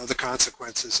wants to know the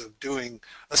consequences of doing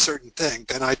a certain thing,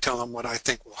 then I tell him what I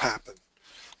think will happen.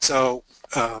 So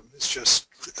it's just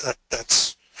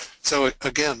that's so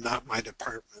again not my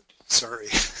department. Sorry.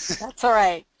 That's all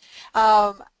right.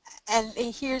 And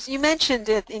you mentioned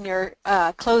it in your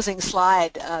closing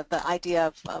slide, the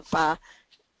idea of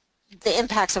the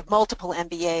impacts of multiple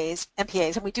MPAs, and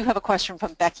we do have a question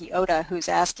from Becky Oda who's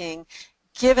asking,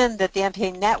 given that the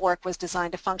MPA network was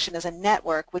designed to function as a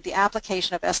network, would the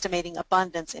application of estimating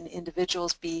abundance in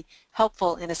individuals be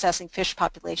helpful in assessing fish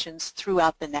populations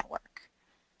throughout the network?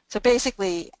 So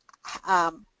basically,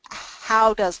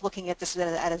 how does looking at this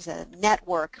as a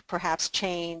network perhaps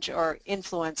change or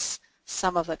influence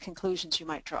some of the conclusions you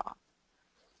might draw?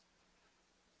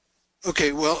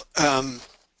 Okay, well,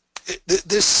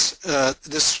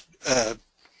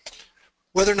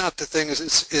 whether or not the thing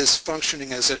is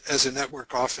functioning as a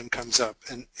network often comes up,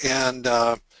 and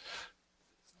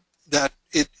that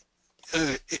it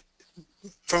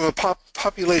from a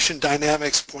population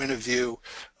dynamics point of view,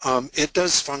 it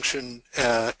does function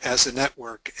as a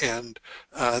network, and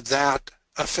that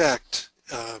effect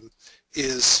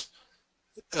is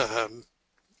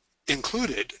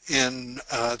included in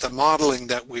the modeling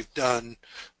that we've done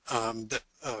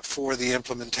for the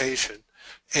implementation,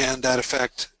 and that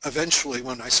effect eventually,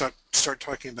 when I start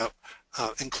talking about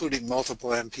including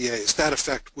multiple MPAs, that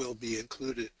effect will be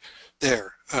included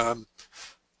there.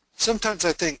 Sometimes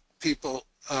I think people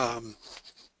in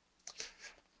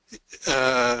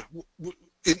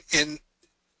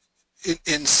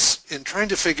trying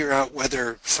to figure out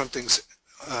whether something's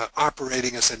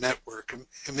operating as a network,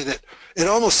 I mean it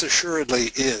almost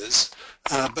assuredly is,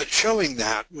 but showing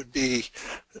that would be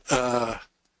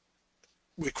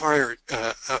require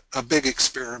a big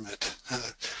experiment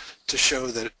to show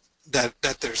that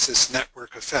there's this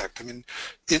network effect. I mean,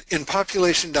 in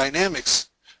population dynamics,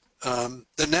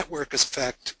 the network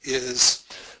effect is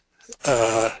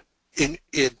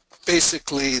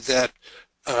basically that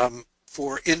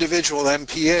for individual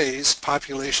MPAs,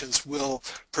 populations will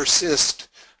persist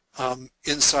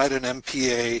inside an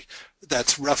MPA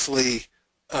that's roughly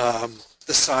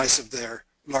the size of their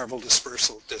larval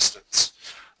dispersal distance,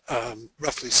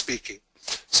 roughly speaking.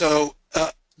 So,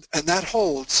 and that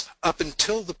holds up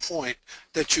until the point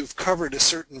that you've covered a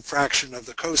certain fraction of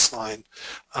the coastline,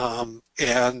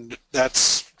 and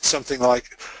that's something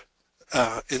like,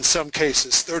 in some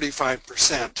cases,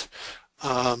 35%.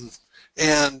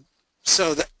 And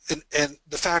so that, and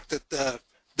the fact that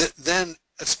then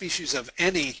a species of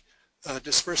any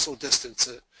dispersal distance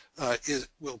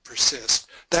will persist.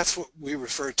 That's what we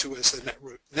refer to as the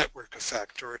network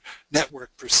effect, or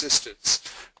network persistence.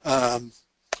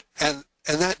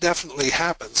 And that definitely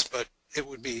happens, but it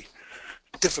would be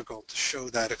difficult to show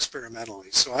that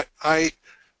experimentally. So I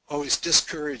always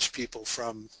discourage people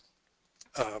from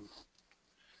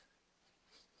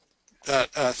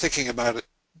thinking about it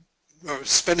or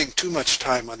spending too much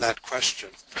time on that question.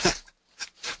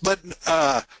 But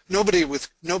nobody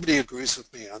agrees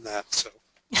with me on that. So.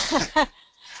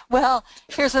 Well,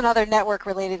 here's another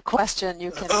network-related question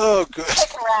you can kick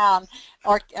around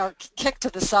or kick to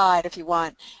the side if you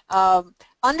want.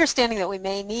 Understanding that we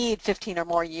may need 15 or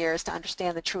more years to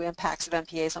understand the true impacts of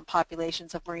MPAs on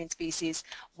populations of marine species,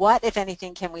 what, if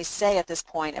anything, can we say at this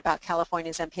point about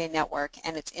California's MPA network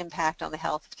and its impact on the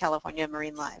health of California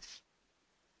marine life?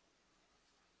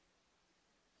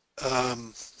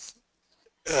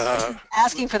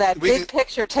 Asking for that big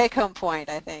picture take-home point,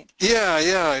 I think.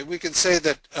 Yeah, we can say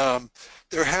that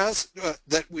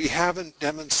that we haven't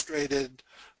demonstrated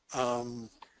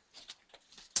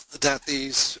that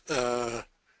these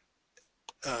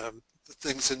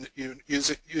things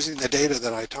using the data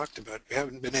that I talked about, we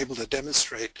haven't been able to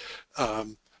demonstrate a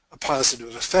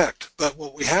positive effect. But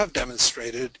what we have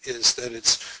demonstrated is that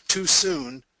it's too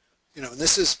soon, and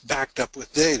this is backed up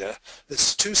with data,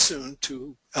 it's too soon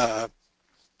to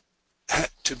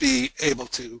be able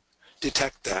to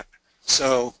detect that.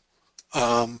 So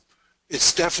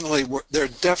it's definitely, there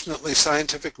are definitely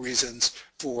scientific reasons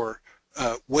for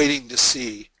waiting to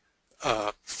see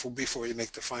before you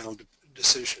make the final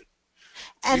decision.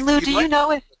 And Lou, do you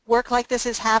know if work like this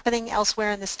is happening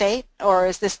elsewhere in the state, or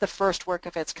is this the first work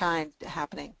of its kind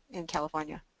happening in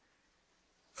California?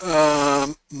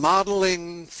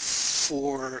 Modeling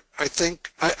for,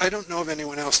 I don't know of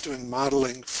anyone else doing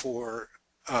modeling for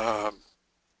the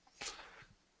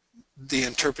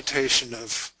interpretation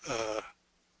of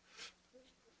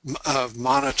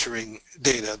monitoring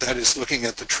data, that is looking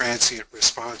at the transient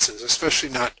responses, especially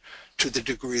not to the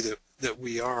degree that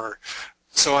we are.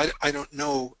 So I don't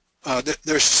know.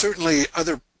 There's certainly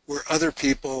other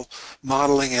people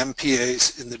modeling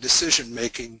MPAs in the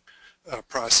decision-making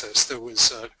process. There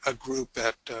was a group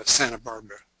at Santa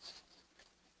Barbara.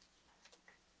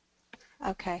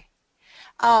 Okay.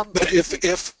 But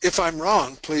if I'm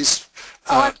wrong, please,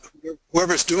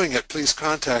 whoever's doing it, please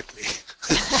contact me.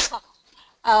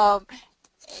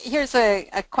 Here's a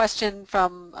question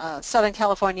from Southern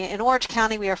California. In Orange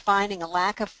County, we are finding a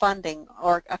lack of funding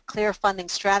or a clear funding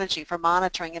strategy for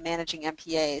monitoring and managing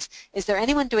MPAs. Is there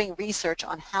anyone doing research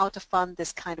on how to fund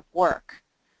this kind of work?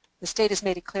 The state has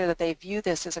made it clear that they view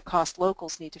this as a cost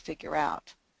locals need to figure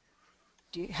out.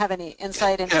 Do you have any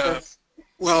insight into this?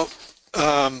 Well,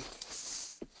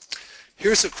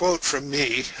 here's a quote from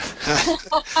me.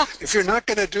 If you're not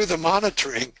going to do the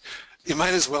monitoring, you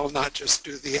might as well not just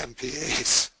do the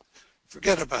MPAs.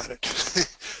 Forget about it.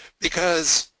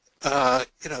 Because,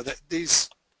 it's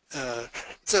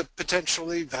a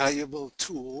potentially valuable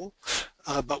tool,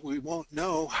 but we won't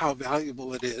know how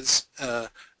valuable it is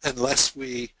unless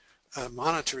we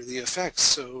monitor the effects.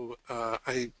 So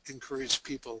I encourage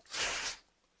people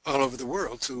all over the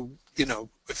world to,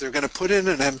 if they're going to put in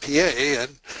an MPA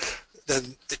and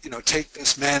then, take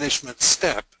this management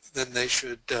step, then they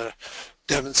should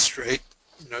demonstrate,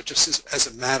 just as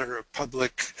a matter of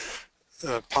public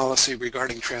policy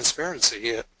regarding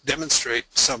transparency, demonstrate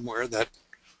somewhere that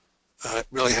they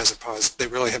really have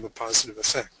a positive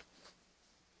effect.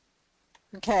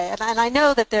 Okay, and I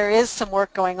know that there is some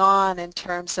work going on in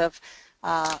terms of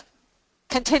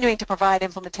continuing to provide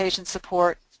implementation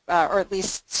support, or at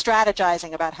least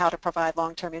strategizing about how to provide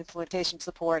long-term implementation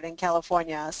support in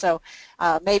California. So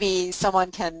maybe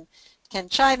someone can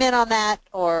chime in on that,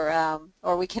 or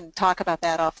we can talk about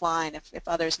that offline if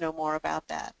others know more about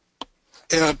that.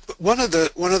 Yeah, one of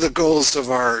the goals of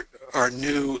our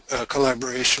new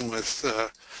collaboration with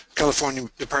California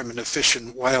Department of Fish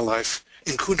and Wildlife,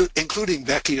 including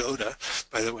Becky Oda,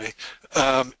 by the way,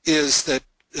 is that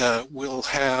we'll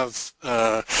have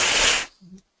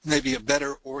maybe a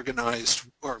better organized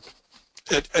or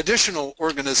additional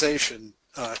organization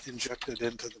injected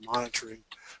into the monitoring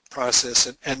process,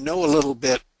 and know a little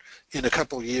bit in a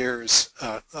couple years,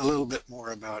 a little bit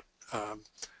more about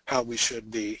how we should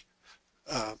be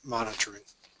monitoring.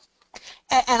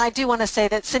 And I do want to say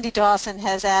that Cindy Dawson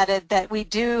has added that we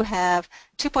do have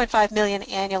 $2.5 million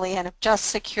annually and have just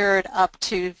secured up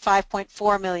to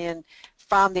 $5.4 million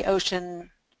from the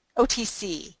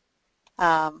OTC.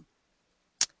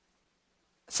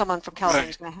 Someone from California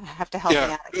is going to have to help me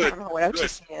out. I can't remember what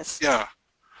OTC is. Yeah,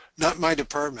 not my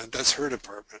department. That's her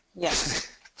department. Yes,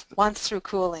 once through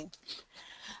cooling.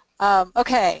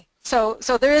 Okay, so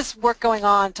there is work going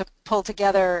on to pull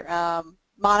together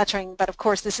monitoring, but of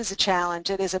course this is a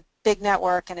challenge. It is a big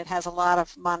network and it has a lot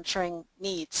of monitoring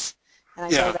needs, and I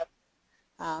know that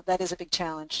that is a big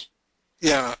challenge.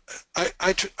 Yeah,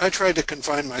 I tried to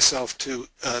confine myself to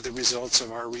the results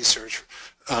of our research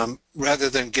rather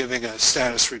than giving a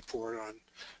status report on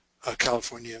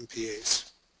California MPAs.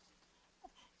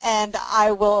 And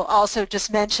I will also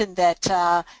just mention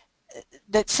that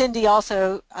that Cindy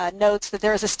also notes that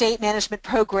there is a state management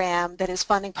program that is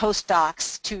funding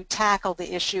postdocs to tackle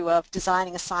the issue of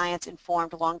designing a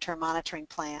science-informed long-term monitoring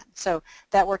plan. So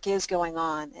that work is going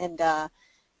on, and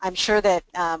I'm sure that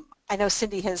I know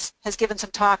Cindy has given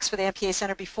some talks for the MPA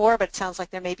Center before, but it sounds like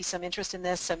there may be some interest in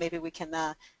this, so maybe we can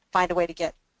find a way to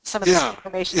get some of this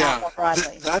information out more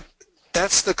broadly.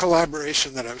 That's the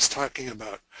collaboration that I was talking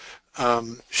about.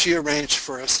 She arranged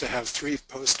for us to have 3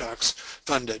 postdocs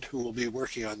funded who will be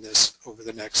working on this over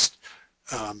the next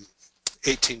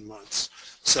 18 months.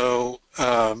 So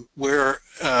we're,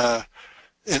 and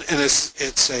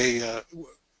it's a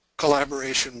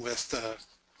collaboration with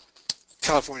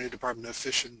California Department of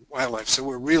Fish and Wildlife. So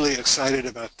we're really excited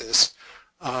about this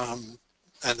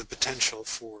and the potential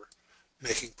for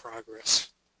making progress.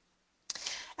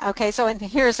 Okay, so and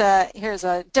here's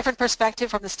a different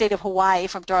perspective from the state of Hawaii,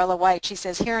 from Darla White. She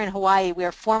says, here in Hawaii, we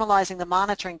are formalizing the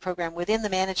monitoring program within the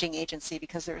managing agency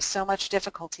because there is so much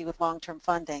difficulty with long-term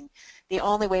funding. The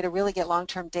only way to really get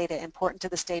long-term data important to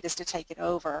the state is to take it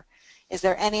over. Is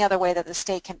there any other way that the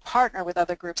state can partner with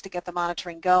other groups to get the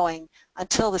monitoring going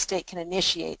until the state can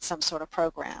initiate some sort of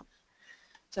program?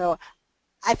 So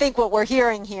I think what we're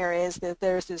hearing here is that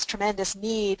there's this tremendous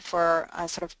need for a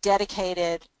sort of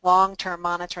dedicated long-term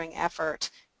monitoring effort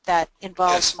that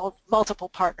involves multiple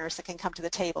partners that can come to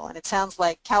the table. And it sounds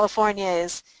like California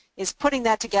is putting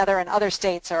that together, and other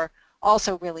states are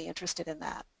also really interested in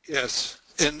that. Yes,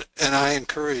 and I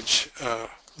encourage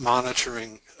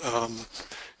monitoring.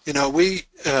 You know, we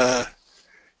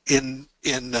in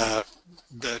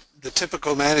the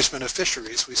typical management of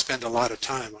fisheries, we spend a lot of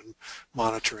time on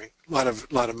monitoring, a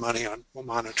lot of money on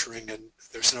monitoring, and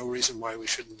there's no reason why we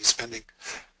shouldn't be spending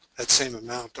that same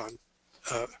amount on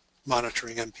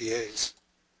monitoring MPAs.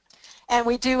 And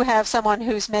we do have someone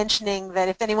who's mentioning that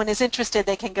if anyone is interested,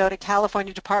 they can go to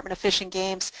California Department of Fish and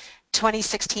Game's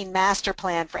 2016 Master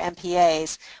Plan for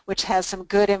MPAs, which has some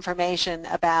good information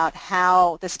about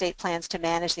how the state plans to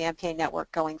manage the MPA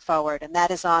network going forward. And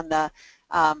that is on the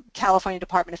California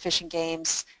Department of Fish and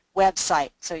Game's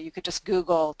website. So you could just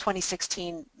Google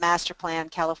 2016 Master Plan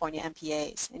California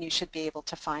MPAs, and you should be able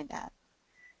to find that.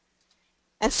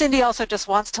 And Cindy also just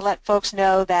wants to let folks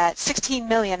know that $16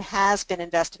 million has been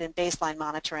invested in baseline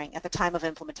monitoring at the time of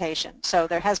implementation. So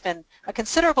there has been a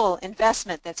considerable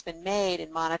investment that's been made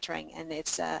in monitoring, and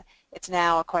it's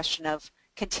now a question of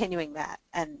continuing that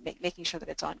and making sure that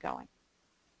it's ongoing.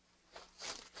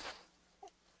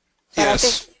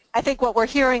 Yes. I think what we're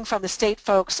hearing from the state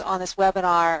folks on this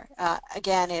webinar,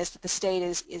 again, is that the state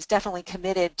is definitely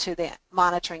committed to the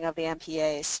monitoring of the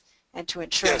MPAs and to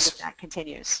ensuring that that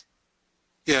continues.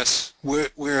 Yes,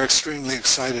 we're extremely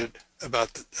excited about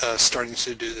starting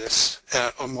to do this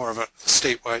on more of a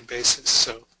statewide basis.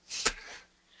 So,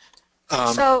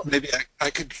 maybe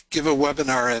I could give a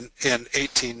webinar in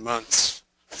 18 months.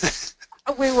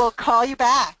 We will call you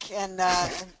back and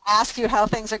ask you how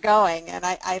things are going. And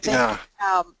I think,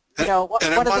 you know,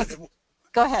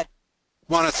 go ahead.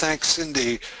 I want to thank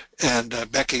Cindy and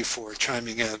Becky for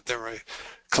chiming in. They're my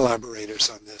collaborators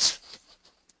on this.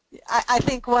 I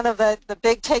think one of the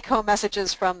big take-home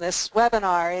messages from this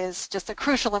webinar is just the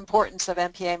crucial importance of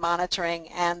MPA monitoring,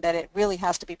 and that it really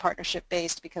has to be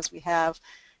partnership-based because we have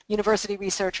university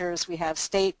researchers, we have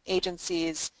state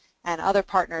agencies, and other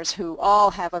partners who all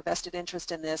have a vested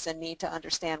interest in this and need to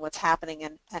understand what's happening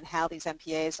and how these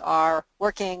MPAs are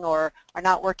working or are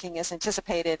not working as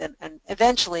anticipated, and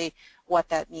eventually what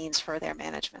that means for their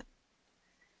management.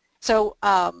 So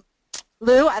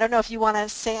Lou, I don't know if you want to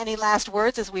say any last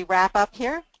words as we wrap up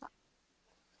here.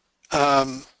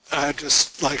 I'd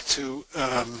just like to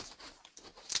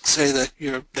say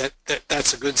that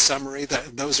that's a good summary.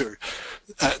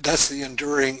 That's the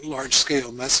enduring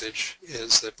large-scale message,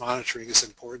 is that monitoring is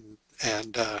important,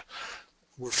 and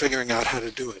we're figuring out how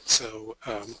to do it. So,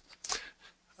 and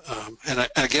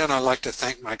again, I'd like to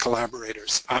thank my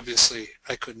collaborators. Obviously,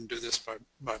 I couldn't do this by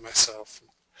myself.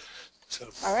 So,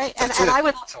 all right, and I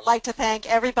would like to thank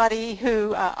everybody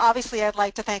who, obviously I'd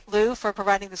like to thank Lou for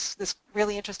providing this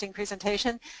really interesting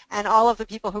presentation, and all of the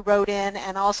people who wrote in,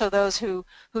 and also those who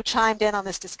chimed in on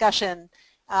this discussion.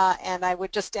 And I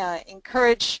would just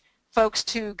encourage folks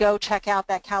to go check out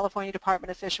that California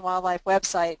Department of Fish and Wildlife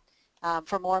website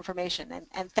for more information.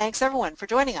 And thanks everyone for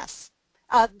joining us.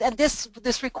 And this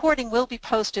recording will be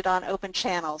posted on Open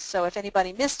Channels, so if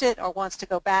anybody missed it or wants to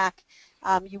go back,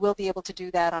 you will be able to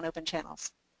do that on Open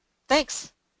Channels.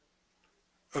 Thanks.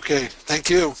 Okay,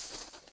 thank you.